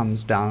 it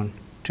comes down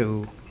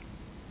to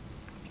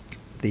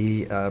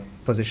the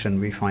position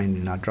we find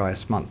in our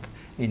driest month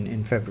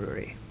in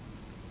February.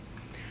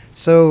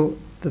 So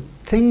the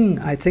thing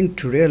I think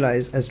to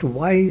realize as to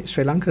why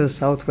Sri Lanka's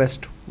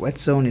southwest wet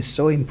zone is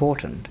so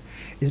important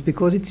is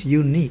because it's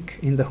unique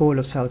in the whole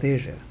of South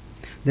Asia.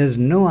 There's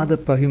no other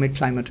perhumid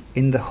climate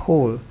in the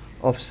whole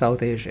of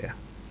South Asia.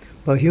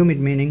 Perhumid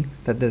meaning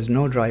that there's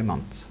no dry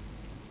months.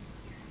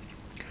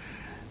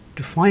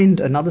 To find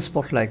another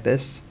spot like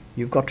this,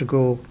 you've got to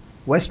go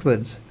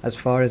westwards as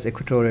far as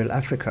equatorial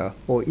Africa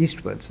or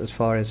eastwards as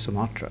far as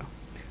Sumatra.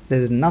 There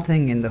is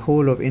nothing in the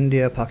whole of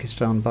India,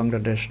 Pakistan,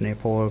 Bangladesh,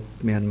 Nepal,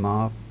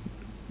 Myanmar,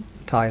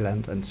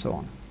 Thailand, and so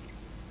on.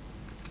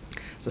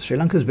 So Sri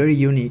Lanka is very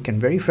unique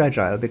and very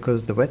fragile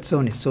because the wet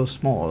zone is so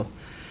small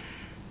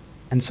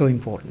and so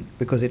important,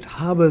 because it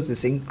harbors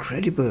this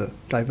incredible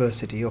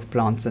diversity of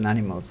plants and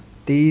animals.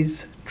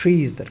 These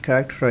trees that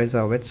characterize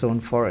our wet zone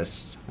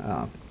forests,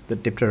 the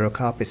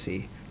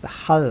Dipterocarpaceae, the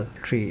hull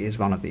tree is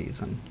one of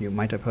these, and you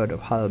might have heard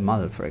of hull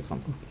mull, for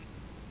example.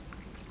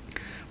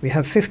 We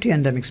have 50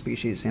 endemic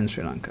species in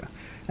Sri Lanka.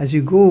 As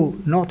you go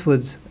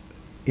northwards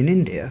in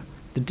India,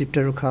 the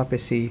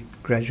Dipterocarpaceae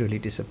gradually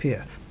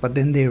disappear, but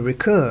then they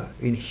recur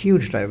in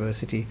huge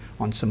diversity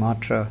on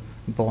Sumatra,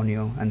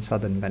 Borneo, and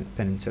southern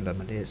peninsular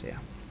Malaysia.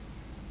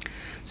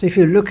 So if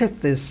you look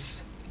at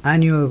this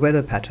annual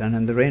weather pattern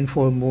and the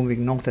rainfall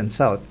moving north and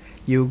south,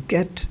 you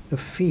get a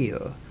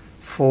feel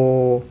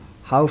for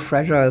how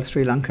fragile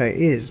Sri Lanka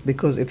is,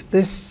 because if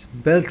this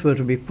belt were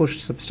to be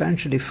pushed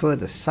substantially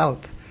further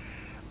south,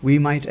 we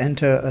might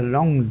enter a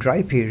long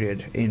dry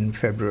period in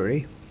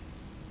February,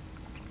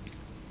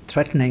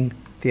 threatening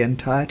the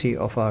entirety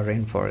of our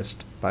rainforest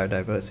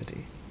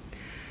biodiversity.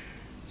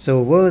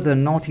 So were the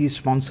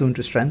northeast monsoon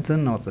to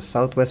strengthen or the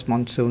southwest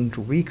monsoon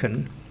to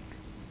weaken,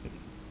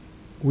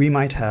 we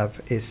might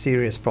have a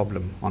serious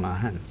problem on our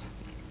hands.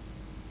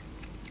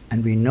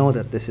 And we know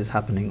that this is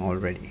happening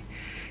already.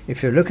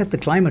 If you look at the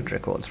climate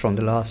records from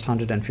the last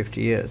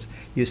 150 years,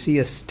 you see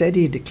a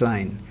steady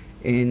decline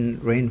in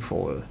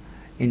rainfall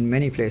in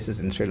many places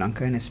in Sri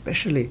Lanka, and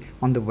especially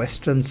on the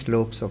western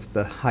slopes of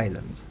the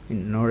highlands.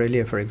 In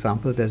Norelia, for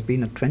example, there's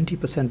been a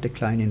 20%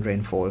 decline in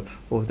rainfall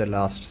over the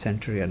last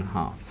century and a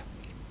half.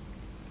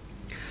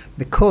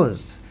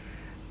 Because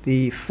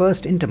the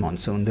first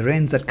intermonsoon, the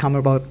rains that come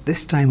about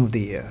this time of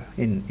the year,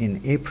 in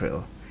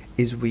April,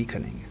 is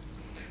weakening.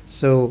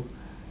 So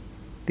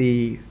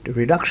the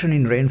reduction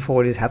in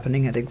rainfall is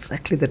happening at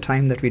exactly the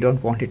time that we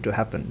don't want it to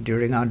happen,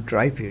 during our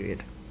dry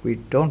period. We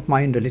don't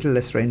mind a little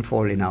less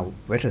rainfall in our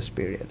wettest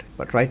period,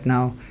 but right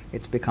now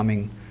it's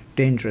becoming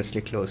dangerously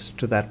close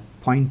to that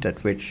point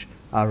at which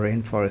our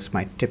rainforest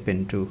might tip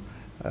into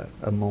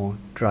a more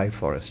dry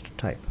forest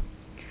type.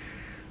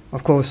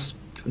 Of course,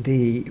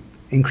 the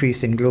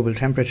increase in global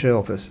temperature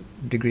of a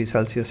degree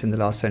Celsius in the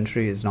last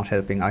century is not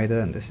helping either,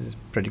 and this is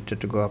predicted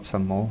to go up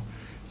some more.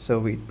 So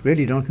we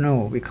really don't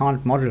know. We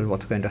can't model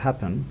what's going to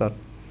happen, but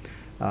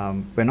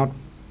we're not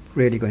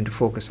really going to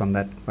focus on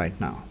that right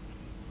now.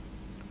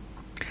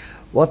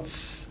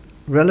 What's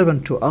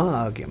relevant to our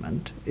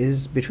argument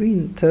is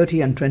between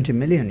 30 and 20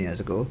 million years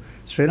ago,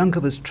 Sri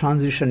Lanka was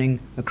transitioning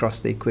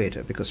across the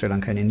equator, because Sri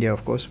Lanka and India,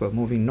 of course, were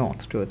moving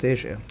north towards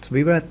Asia. So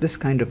we were at this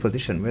kind of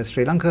position where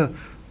Sri Lanka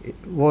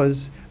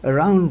was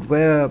around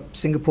where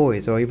Singapore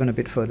is, or even a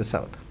bit further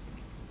south.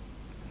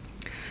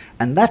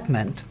 And that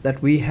meant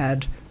that we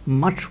had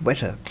much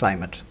wetter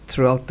climate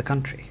throughout the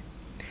country.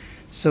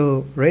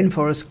 So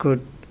rainforests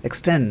could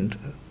extend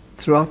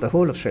throughout the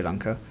whole of Sri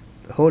Lanka,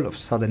 the whole of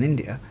southern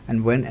India,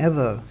 and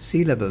whenever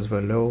sea levels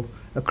were low,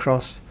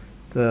 across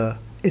the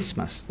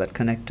isthmus that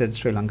connected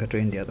Sri Lanka to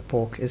India, the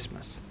Pork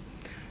Isthmus.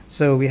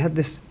 So we had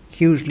this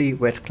hugely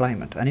wet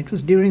climate, and it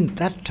was during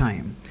that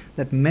time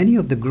that many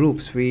of the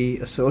groups we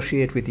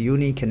associate with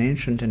unique and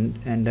ancient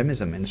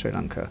endemism in Sri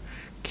Lanka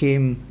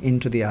came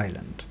into the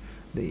island.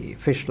 The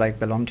fish like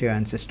Belontia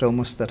and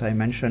Cystomus that I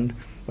mentioned,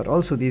 but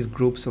also these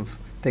groups of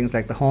things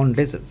like the horned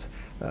lizards,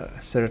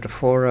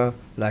 Ceratophora,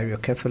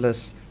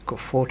 Lyriocephalus,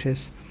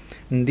 Cophotis,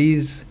 and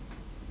this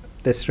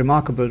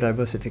remarkable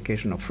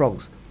diversification of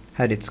frogs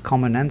had its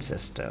common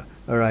ancestor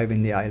arrive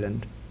in the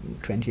island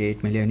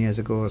 28 million years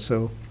ago or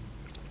so,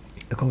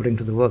 according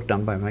to the work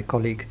done by my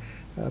colleague,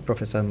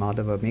 Professor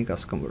Madhava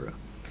Meghaskumura.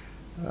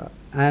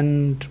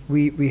 And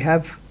we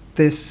have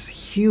this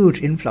huge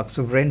influx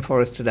of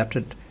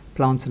rainforest-adapted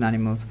plants and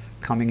animals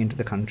coming into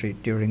the country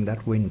during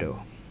that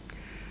window.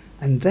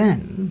 And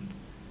then,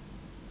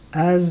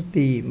 as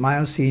the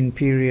Miocene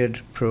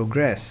period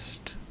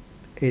progressed,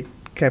 it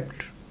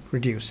kept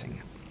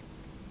reducing.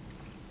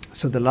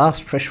 So the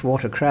last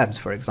freshwater crabs,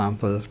 for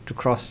example, to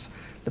cross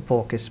the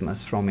Pork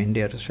Isthmus from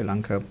India to Sri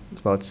Lanka was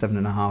about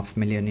 7.5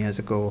 million years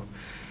ago.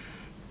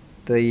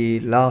 The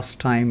last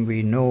time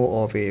we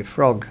know of a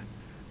frog,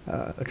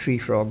 a tree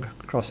frog,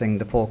 crossing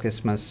the Pork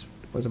Isthmus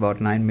was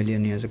about 9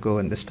 million years ago,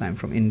 and this time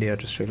from India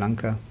to Sri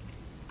Lanka.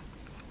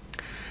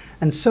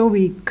 And so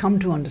we come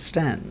to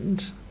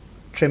understand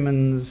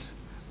Trimon's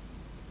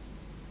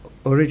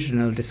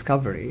original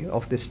discovery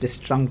of this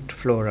disjunct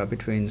flora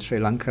between Sri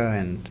Lanka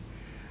and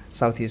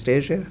Southeast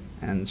Asia,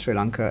 and Sri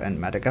Lanka and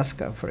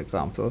Madagascar, for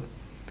example,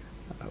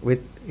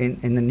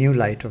 in the new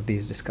light of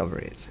these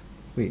discoveries.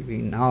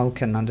 We now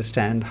can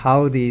understand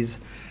how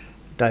these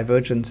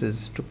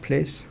divergences took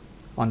place.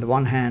 On the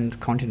one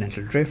hand,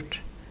 continental drift,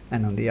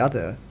 and on the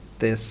other,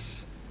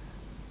 this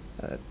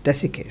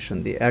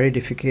desiccation, the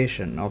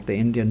aridification of the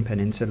Indian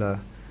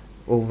peninsula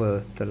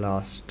over the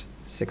last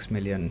 6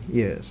 million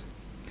years.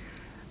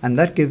 And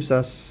that gives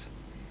us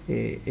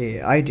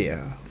an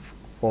idea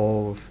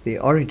of the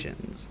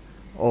origins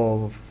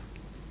of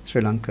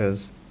Sri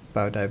Lanka's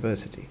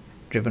biodiversity,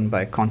 driven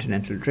by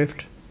continental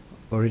drift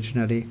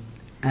originally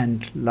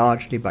and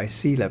largely by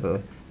sea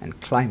level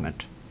and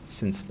climate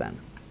since then.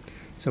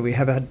 So we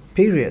have had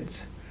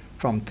periods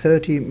from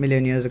 30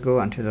 million years ago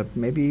until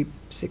maybe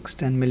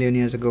 6-10 million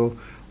years ago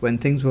when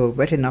things were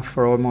wet enough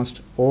for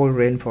almost all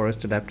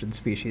rainforest adapted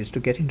species to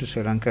get into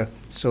Sri Lanka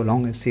so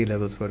long as sea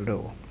levels were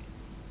low.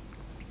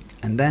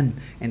 And then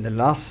in the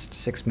last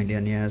 6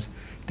 million years,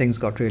 things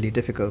got really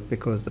difficult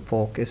because the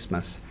Pork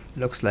Isthmus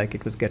looks like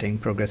it was getting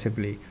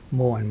progressively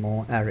more and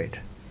more arid.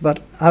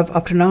 But I've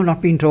up to now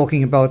not been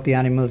talking about the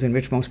animals in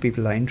which most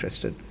people are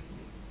interested: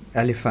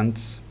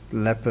 elephants,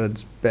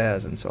 leopards,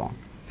 bears, and so on.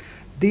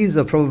 These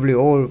are probably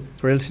all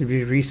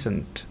relatively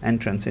recent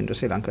entrants into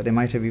Sri Lanka. They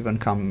might have even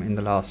come in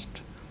the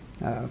last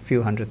few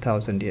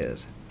 100,000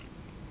 years.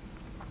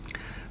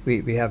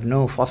 We have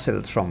no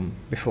fossils from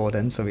before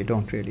then, so we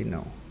don't really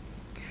know.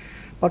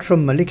 But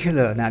from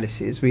molecular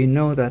analysis, we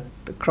know that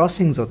the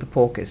crossings of the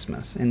Pork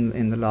Isthmus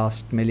in the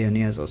last million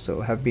years or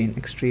so have been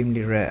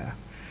extremely rare.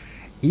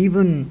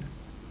 Even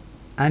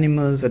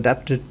animals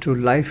adapted to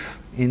life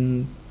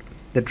in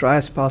the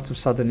driest parts of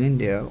southern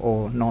India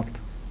or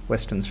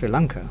northwestern Sri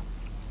Lanka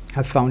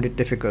have found it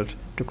difficult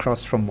to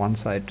cross from one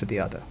side to the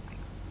other.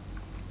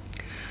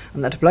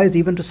 And that applies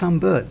even to some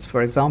birds.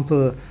 For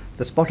example,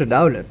 the spotted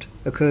owlet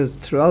occurs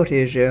throughout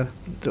Asia,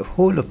 the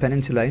whole of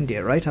peninsular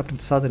India, right up to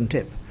the southern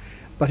tip,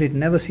 but it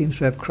never seems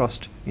to have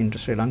crossed into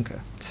Sri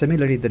Lanka.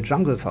 Similarly, the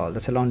jungle fowl, the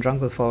Ceylon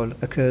jungle fowl,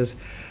 occurs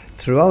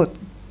throughout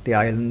the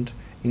island,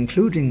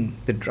 including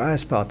the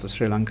driest parts of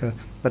Sri Lanka,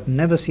 but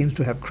never seems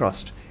to have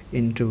crossed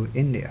into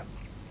India.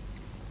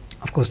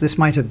 Of course, this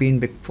might have been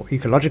for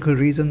ecological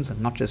reasons and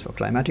not just for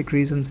climatic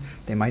reasons.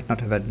 They might not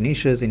have had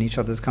niches in each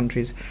other's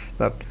countries,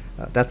 but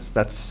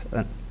that's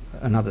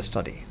another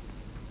study.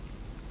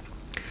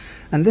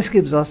 And this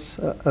gives us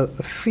a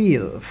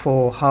feel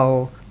for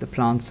how the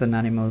plants and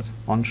animals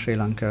on Sri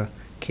Lanka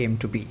came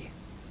to be.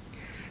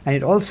 And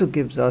it also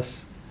gives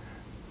us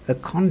a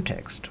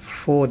context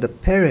for the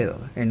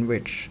peril in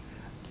which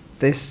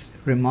this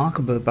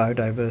remarkable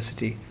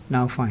biodiversity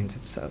now finds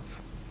itself.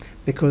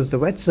 Because the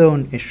wet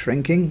zone is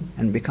shrinking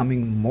and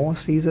becoming more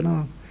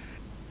seasonal.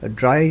 A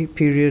dry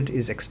period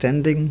is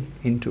extending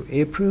into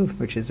April,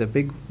 which is a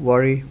big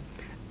worry,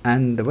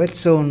 and the wet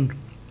zone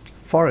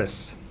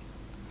forests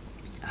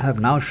have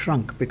now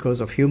shrunk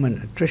because of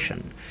human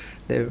attrition.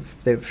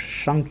 They've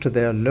shrunk to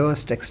their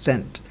lowest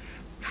extent,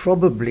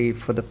 probably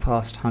for the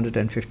past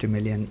 150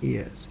 million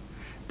years.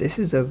 This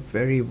is a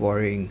very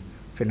worrying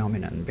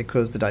phenomenon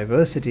because the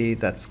diversity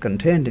that's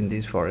contained in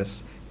these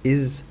forests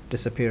is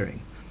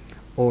disappearing.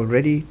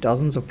 Already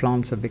dozens of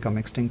plants have become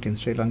extinct in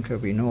Sri Lanka.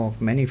 We know of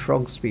many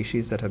frog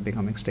species that have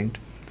become extinct,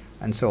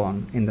 and so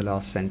on, in the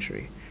last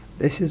century.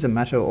 This is a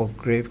matter of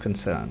grave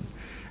concern.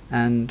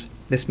 And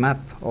this map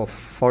of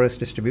forest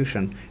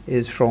distribution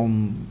is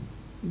from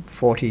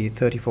 30,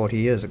 40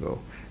 years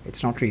ago.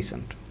 It's not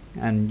recent.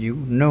 And you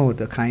know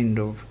the kind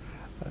of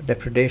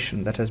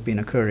depredation that has been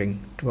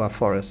occurring to our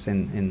forests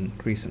in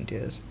recent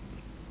years.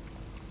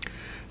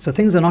 So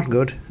things are not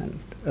good, and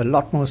a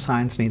lot more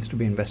science needs to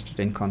be invested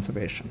in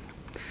conservation.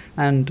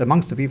 And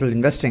amongst the people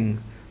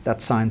investing that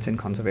science in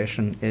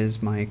conservation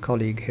is my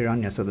colleague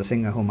Hiranya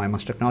Sudhasinghe, whom I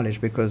must acknowledge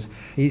because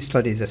he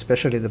studies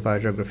especially the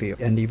biogeography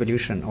and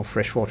evolution of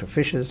freshwater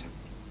fishes,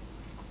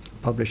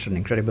 published an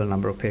incredible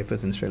number of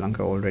papers in Sri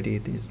Lanka already.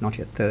 He's not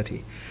yet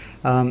 30.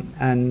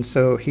 And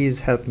so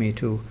he's helped me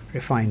to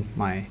refine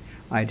my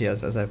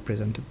ideas as I've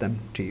presented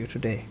them to you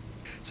today.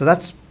 So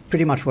that's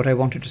pretty much what I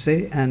wanted to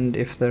say, and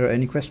if there are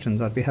any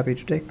questions, I'd be happy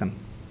to take them.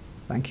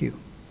 Thank you.